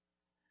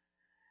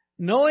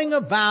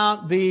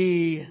about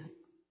the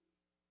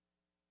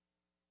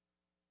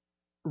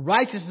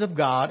righteousness of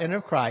God and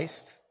of Christ,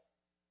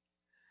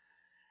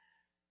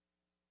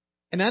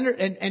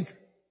 and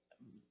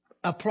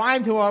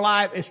applying to our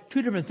life is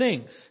two different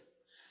things.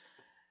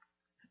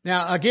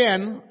 Now,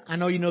 again, I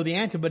know you know the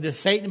answer, but does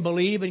Satan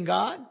believe in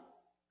God?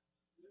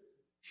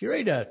 Sure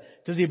he does.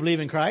 Does he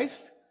believe in Christ?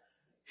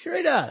 Sure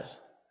he does.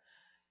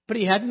 But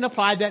he hasn't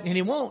applied that, and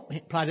he won't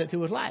apply that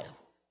to his life.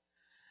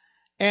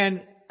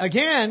 And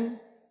again,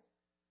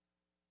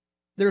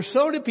 there are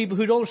so many people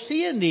who don't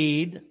see a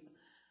need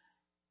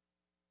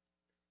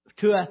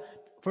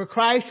for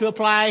Christ to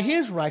apply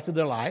His right to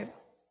their life.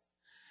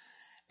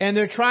 And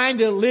they're trying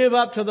to live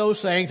up to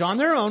those things on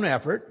their own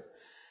effort.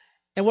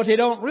 And what they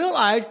don't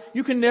realize,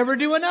 you can never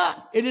do enough.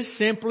 It is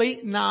simply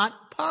not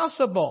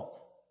possible.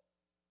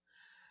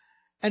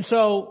 And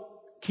so,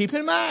 keep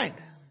in mind,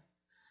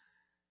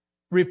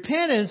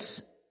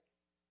 repentance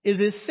is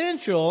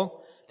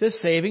essential to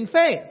saving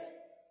faith.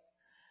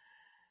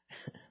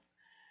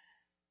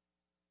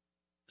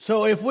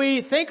 So if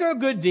we think our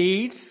good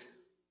deeds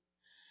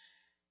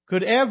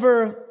could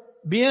ever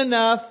be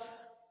enough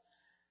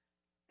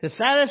to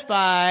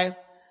satisfy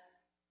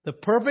the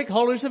perfect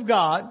holiness of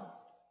God,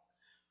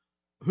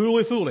 who are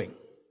we fooling?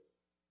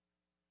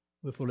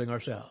 We're fooling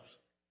ourselves.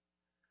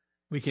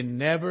 We can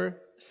never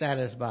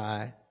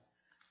satisfy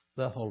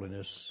the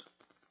holiness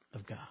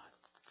of God.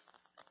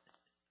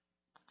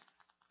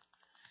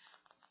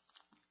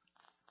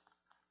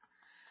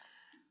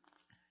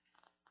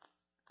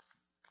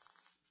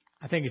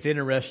 I think it's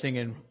interesting,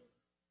 and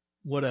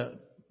what a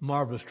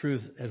marvelous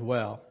truth as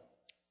well,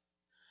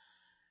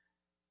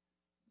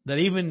 that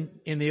even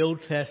in the Old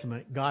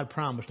Testament, God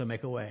promised to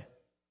make a way.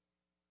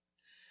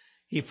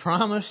 He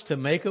promised to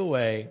make a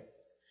way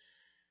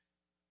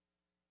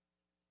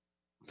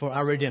for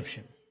our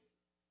redemption.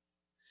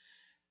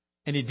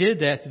 And He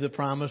did that through the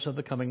promise of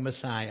the coming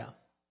Messiah.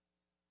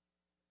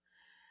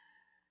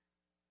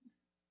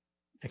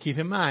 Now keep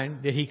in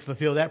mind, did He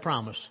fulfill that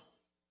promise?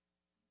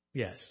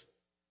 Yes.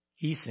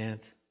 He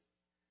sent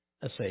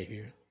a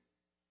Savior.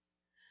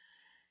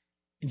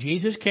 And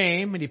Jesus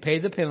came and He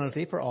paid the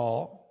penalty for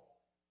all.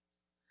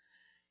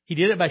 He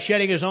did it by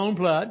shedding His own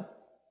blood.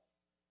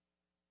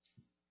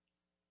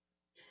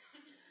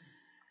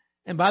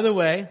 And by the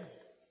way,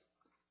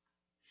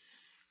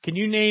 can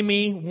you name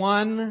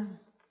me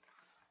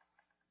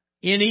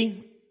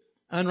any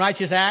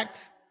unrighteous act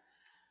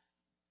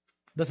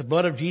that the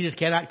blood of Jesus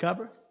cannot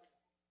cover?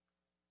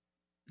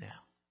 No.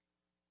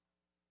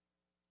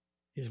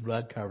 His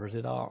blood covers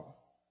it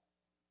all.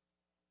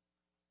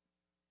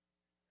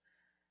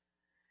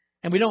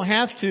 And we don't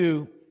have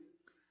to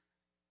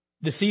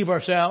deceive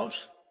ourselves.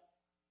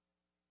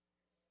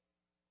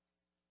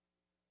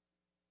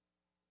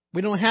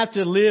 We don't have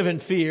to live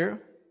in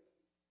fear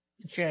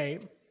and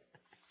shame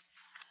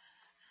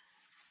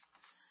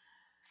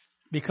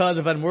because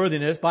of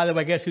unworthiness. By the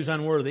way, guess who's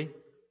unworthy?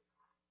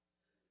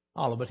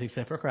 All of us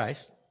except for Christ.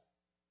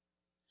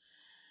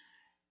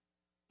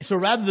 So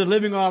rather than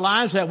living our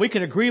lives that we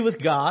can agree with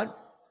God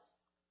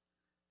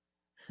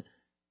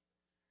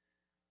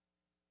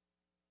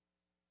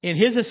in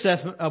His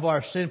assessment of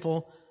our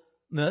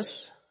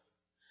sinfulness,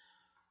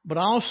 but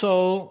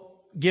also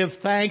give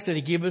thanks that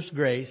He gives us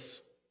grace.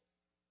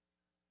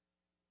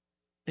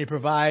 He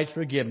provides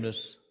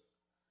forgiveness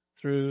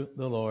through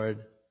the Lord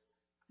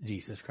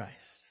Jesus Christ.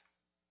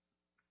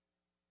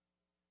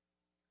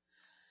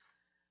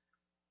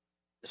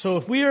 So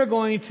if we are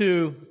going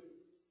to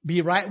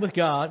be right with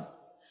God,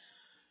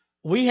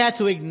 we have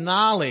to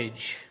acknowledge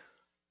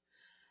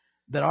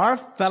that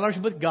our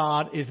fellowship with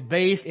God is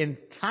based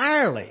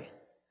entirely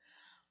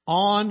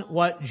on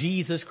what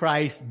Jesus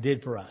Christ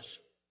did for us.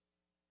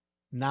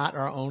 Not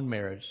our own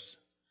merits,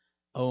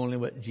 only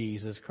what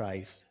Jesus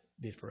Christ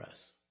did for us.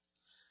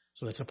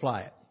 So let's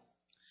apply it.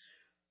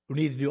 We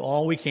need to do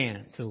all we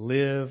can to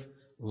live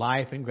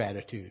life in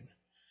gratitude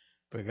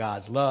for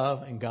God's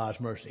love and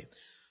God's mercy.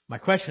 My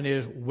question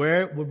is,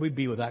 where would we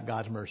be without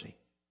God's mercy?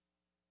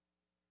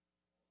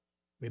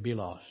 We'd be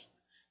lost,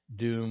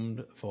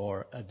 doomed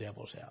for a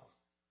devil's hell.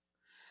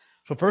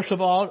 So first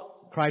of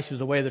all, Christ is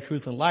the way, the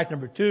truth, and life.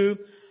 Number two,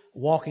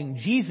 walking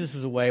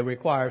Jesus' way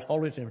requires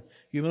holiness and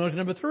humility.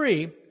 Number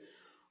three,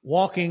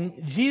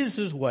 walking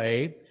Jesus'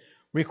 way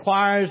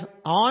requires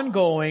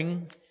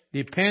ongoing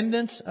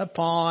dependence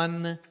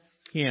upon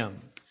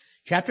Him.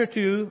 Chapter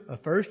 2 of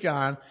 1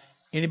 John.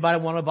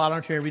 Anybody want to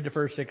volunteer and read the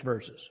first 6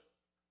 verses?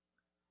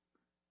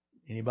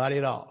 Anybody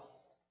at all?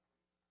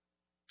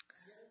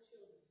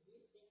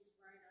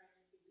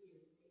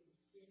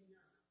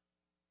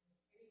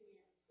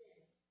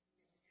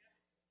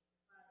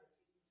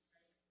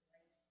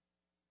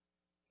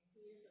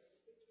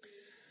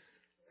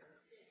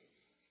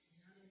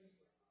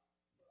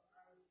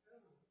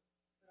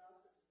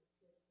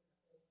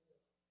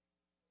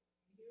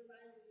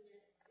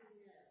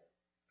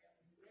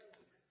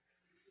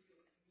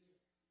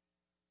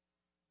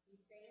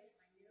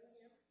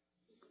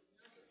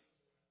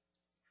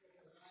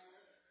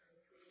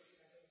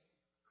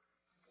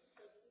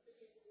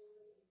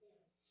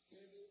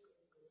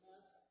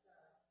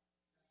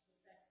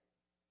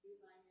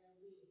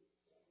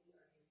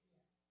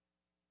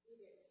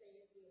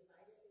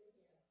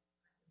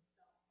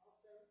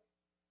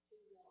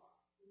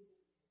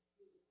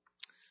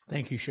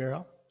 Thank you,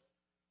 Cheryl.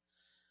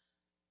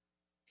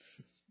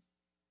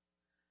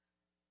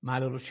 My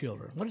little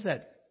children. What does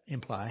that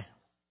imply?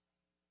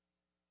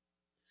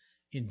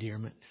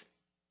 Endearment.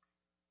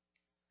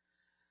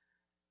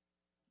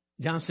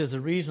 John says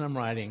the reason I'm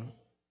writing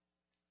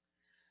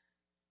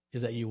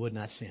is that you would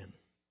not sin.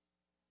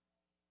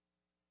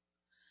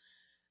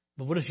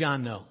 But what does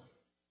John know?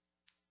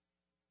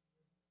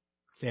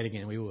 Say it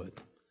again, we would.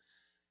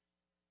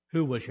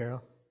 Who would,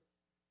 Cheryl?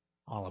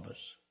 All of us.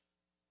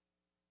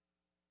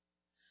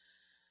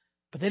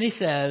 But then he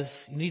says,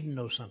 you need to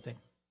know something.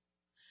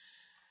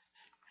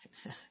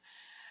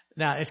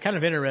 Now, it's kind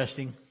of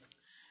interesting.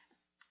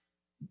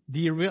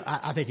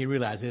 I think he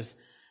realizes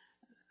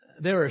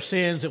there are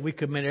sins that we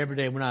commit every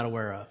day we're not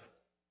aware of.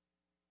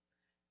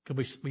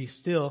 Because we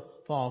still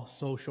fall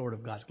so short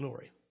of God's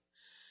glory.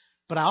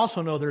 But I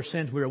also know there are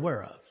sins we're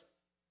aware of.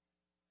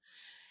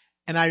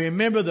 And I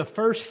remember the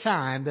first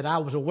time that I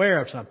was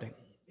aware of something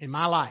in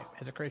my life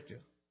as a Christian.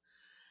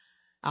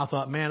 I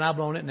thought, man, I've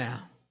blown it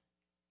now.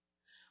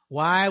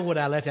 Why would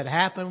I let that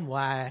happen?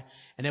 Why?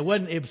 And it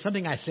was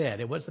something I said.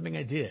 It wasn't something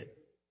I did.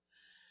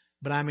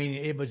 But I mean,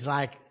 it was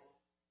like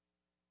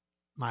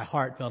my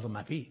heart fell to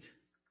my feet.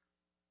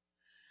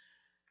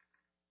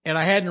 And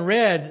I hadn't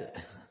read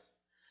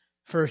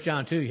 1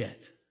 John 2 yet.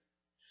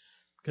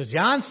 Because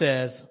John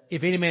says,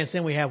 if any man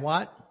sin, we have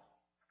what?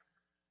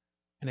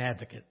 An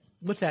advocate.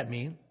 What's that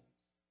mean?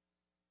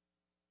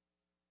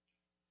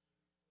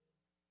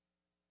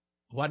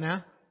 What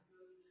now?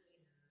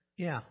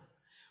 Yeah.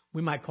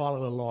 We might call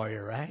it a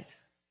lawyer, right?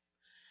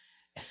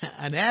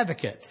 An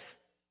advocate.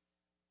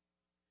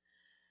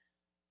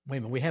 Wait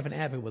a minute. We have an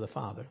advocate with the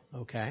Father,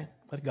 okay,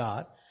 with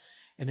God.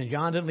 And then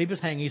John didn't leave us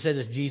hanging. He says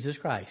it's Jesus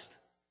Christ.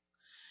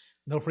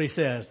 Note what he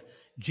says.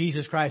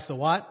 Jesus Christ, the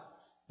what?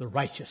 The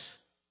righteous.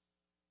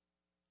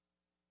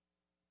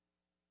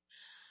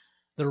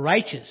 The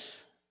righteous.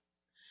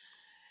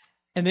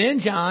 And then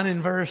John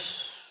in verse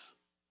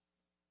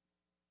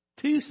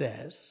 2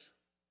 says,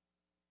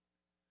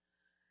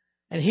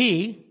 and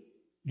he,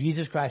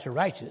 Jesus Christ the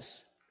righteous,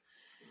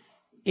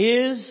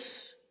 is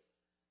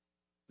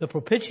the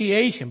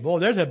propitiation. Boy,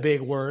 there's a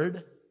big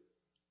word.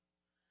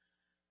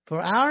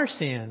 For our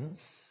sins,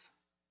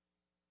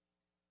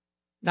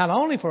 not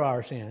only for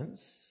our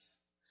sins,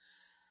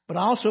 but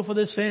also for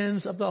the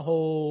sins of the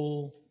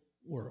whole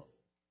world.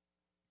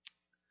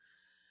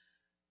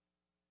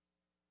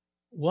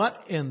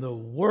 What in the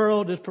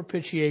world does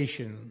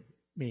propitiation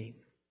mean?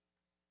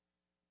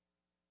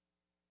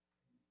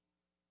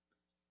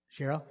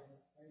 Cheryl?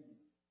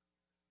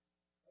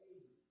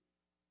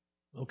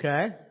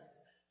 Okay.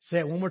 Say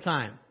it one more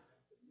time.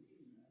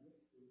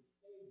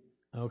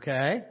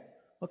 Okay.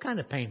 What kind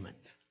of payment?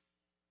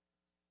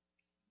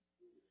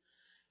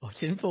 Oh,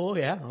 it's in full,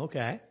 yeah.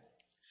 Okay.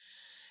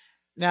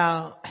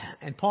 Now,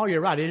 and Paul,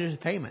 you're right. It is a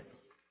payment.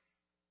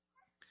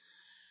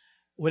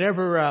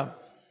 Whatever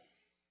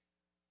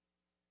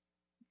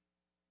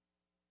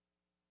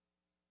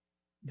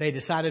they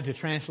decided to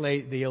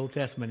translate the Old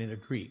Testament into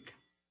Greek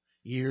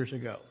years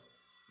ago.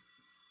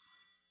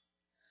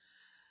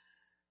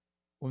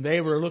 When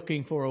they were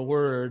looking for a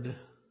word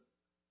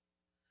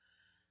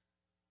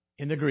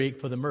in the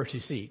Greek for the mercy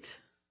seat,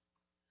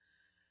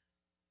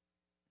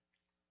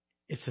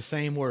 it's the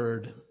same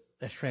word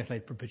that's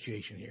translated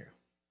propitiation here.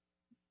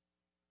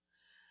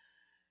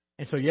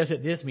 And so, yes,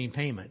 it does mean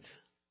payment.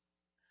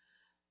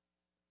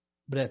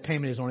 But that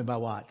payment is only by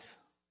what?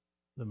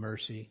 The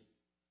mercy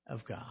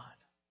of God.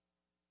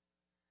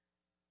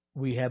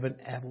 We have an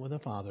advocate with the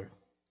Father.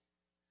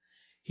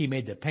 He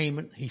made the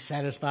payment. He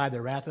satisfied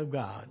the wrath of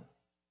God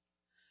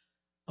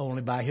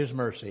only by His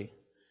mercy,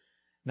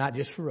 not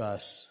just for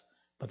us,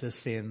 but the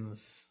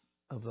sins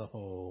of the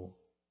whole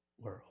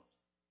world.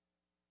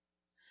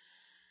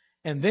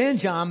 And then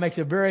John makes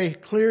a very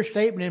clear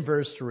statement in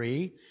verse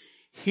 3.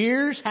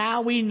 Here's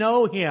how we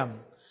know Him.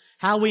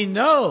 How we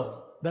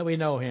know that we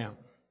know Him.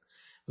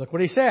 Look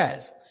what he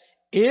says.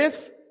 If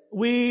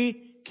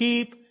we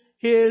keep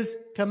His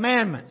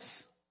commandments.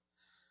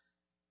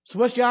 So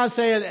what's John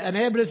say? An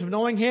evidence of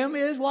knowing Him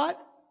is what?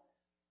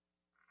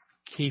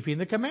 Keeping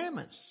the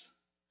commandments.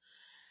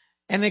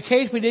 And in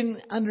case we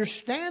didn't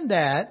understand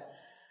that,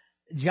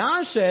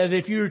 John says,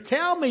 if you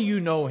tell me you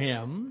know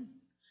Him,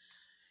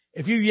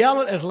 if you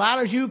yell it as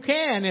loud as you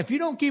can, if you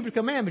don't keep the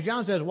commandments,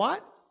 John says,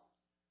 what?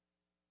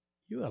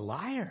 You're a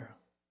liar.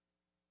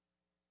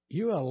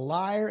 You're a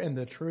liar and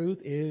the truth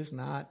is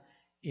not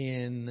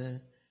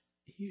in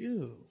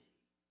you.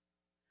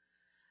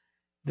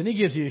 Then he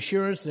gives the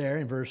assurance there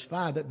in verse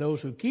 5 that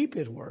those who keep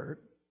His word,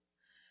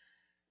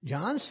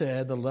 John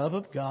said, the love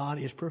of God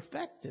is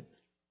perfected.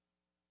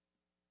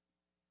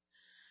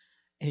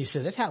 And he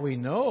said, that's how we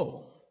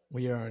know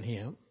we are in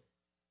Him.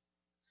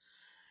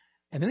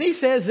 And then he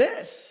says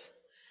this,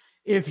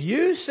 if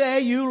you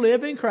say you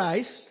live in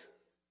Christ,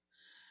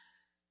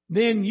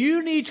 then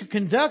you need to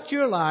conduct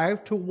your life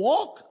to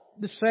walk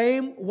the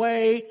same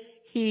way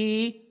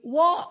He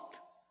walked.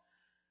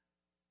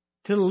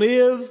 To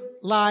live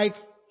like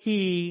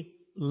He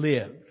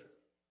lived.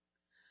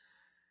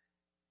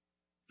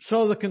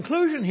 So the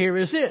conclusion here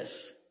is this.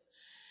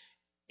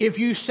 If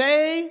you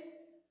say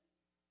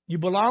you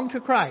belong to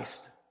Christ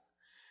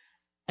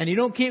and you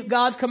don't keep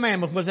God's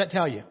commandments, what does that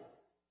tell you?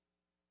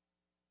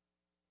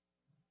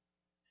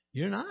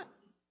 You're not.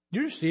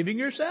 You're deceiving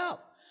yourself.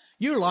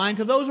 You're lying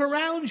to those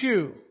around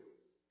you.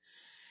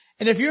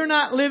 And if you're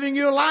not living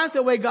your life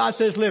the way God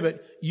says live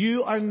it,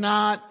 you are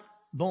not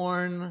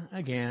born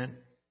again.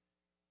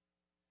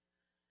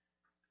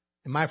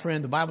 And my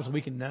friend, the Bible says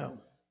we can know.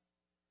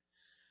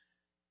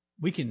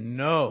 We can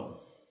know.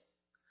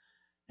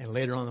 And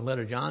later on in the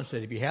letter, John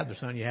said, if you have the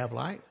Son, you have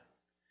life.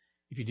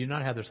 If you do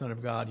not have the Son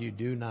of God, you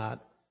do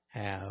not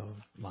have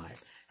life.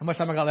 How much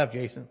time I got left,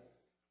 Jason?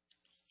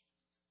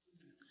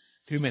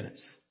 2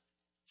 minutes.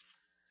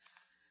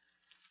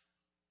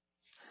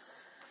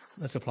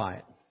 Let's apply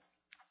it.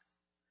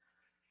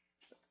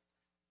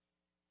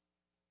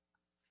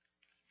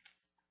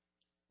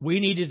 We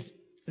need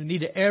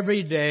to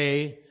every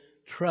day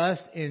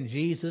trust in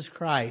Jesus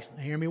Christ,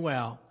 hear me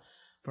well,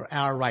 for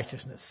our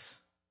righteousness.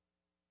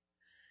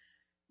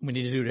 We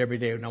need to do it every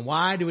day. Now,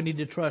 why do we need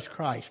to trust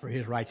Christ for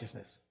His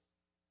righteousness?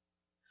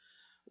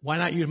 Why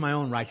not use my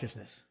own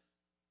righteousness?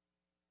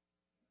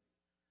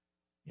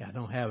 Yeah, I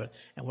don't have it.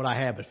 And what I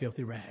have is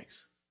filthy rags.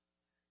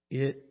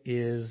 It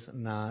is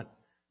not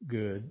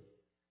good.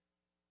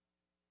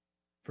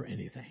 for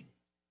anything.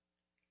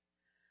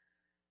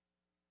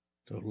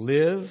 So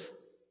live,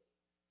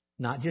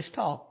 not just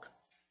talk.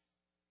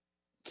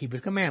 Keep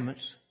His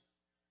commandments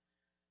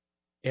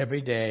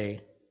every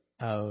day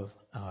of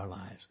our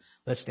lives.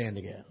 Let's stand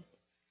together.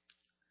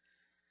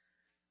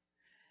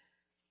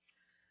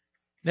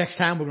 Next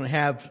time we're going to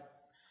have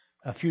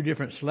a few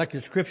different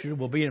selected scriptures.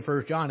 We'll be in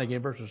 1 John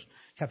again,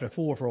 chapter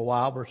 4 for a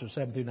while, verses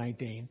 7 through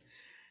 19.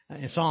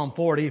 In Psalm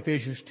 40,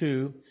 Ephesians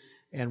 2,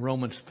 and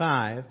Romans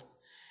 5.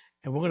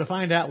 And we're going to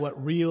find out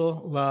what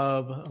real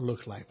love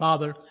looks like.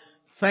 Father,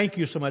 thank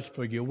you so much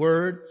for your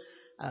word.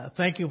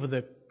 Thank you for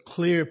the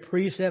clear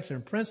precepts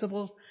and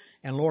principles.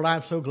 And Lord,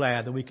 I'm so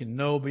glad that we can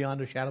know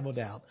beyond a shadow of a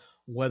doubt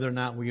whether or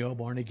not we are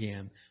born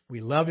again.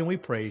 We love you and we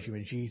praise you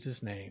in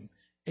Jesus' name.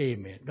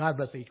 Amen. God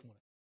bless each one.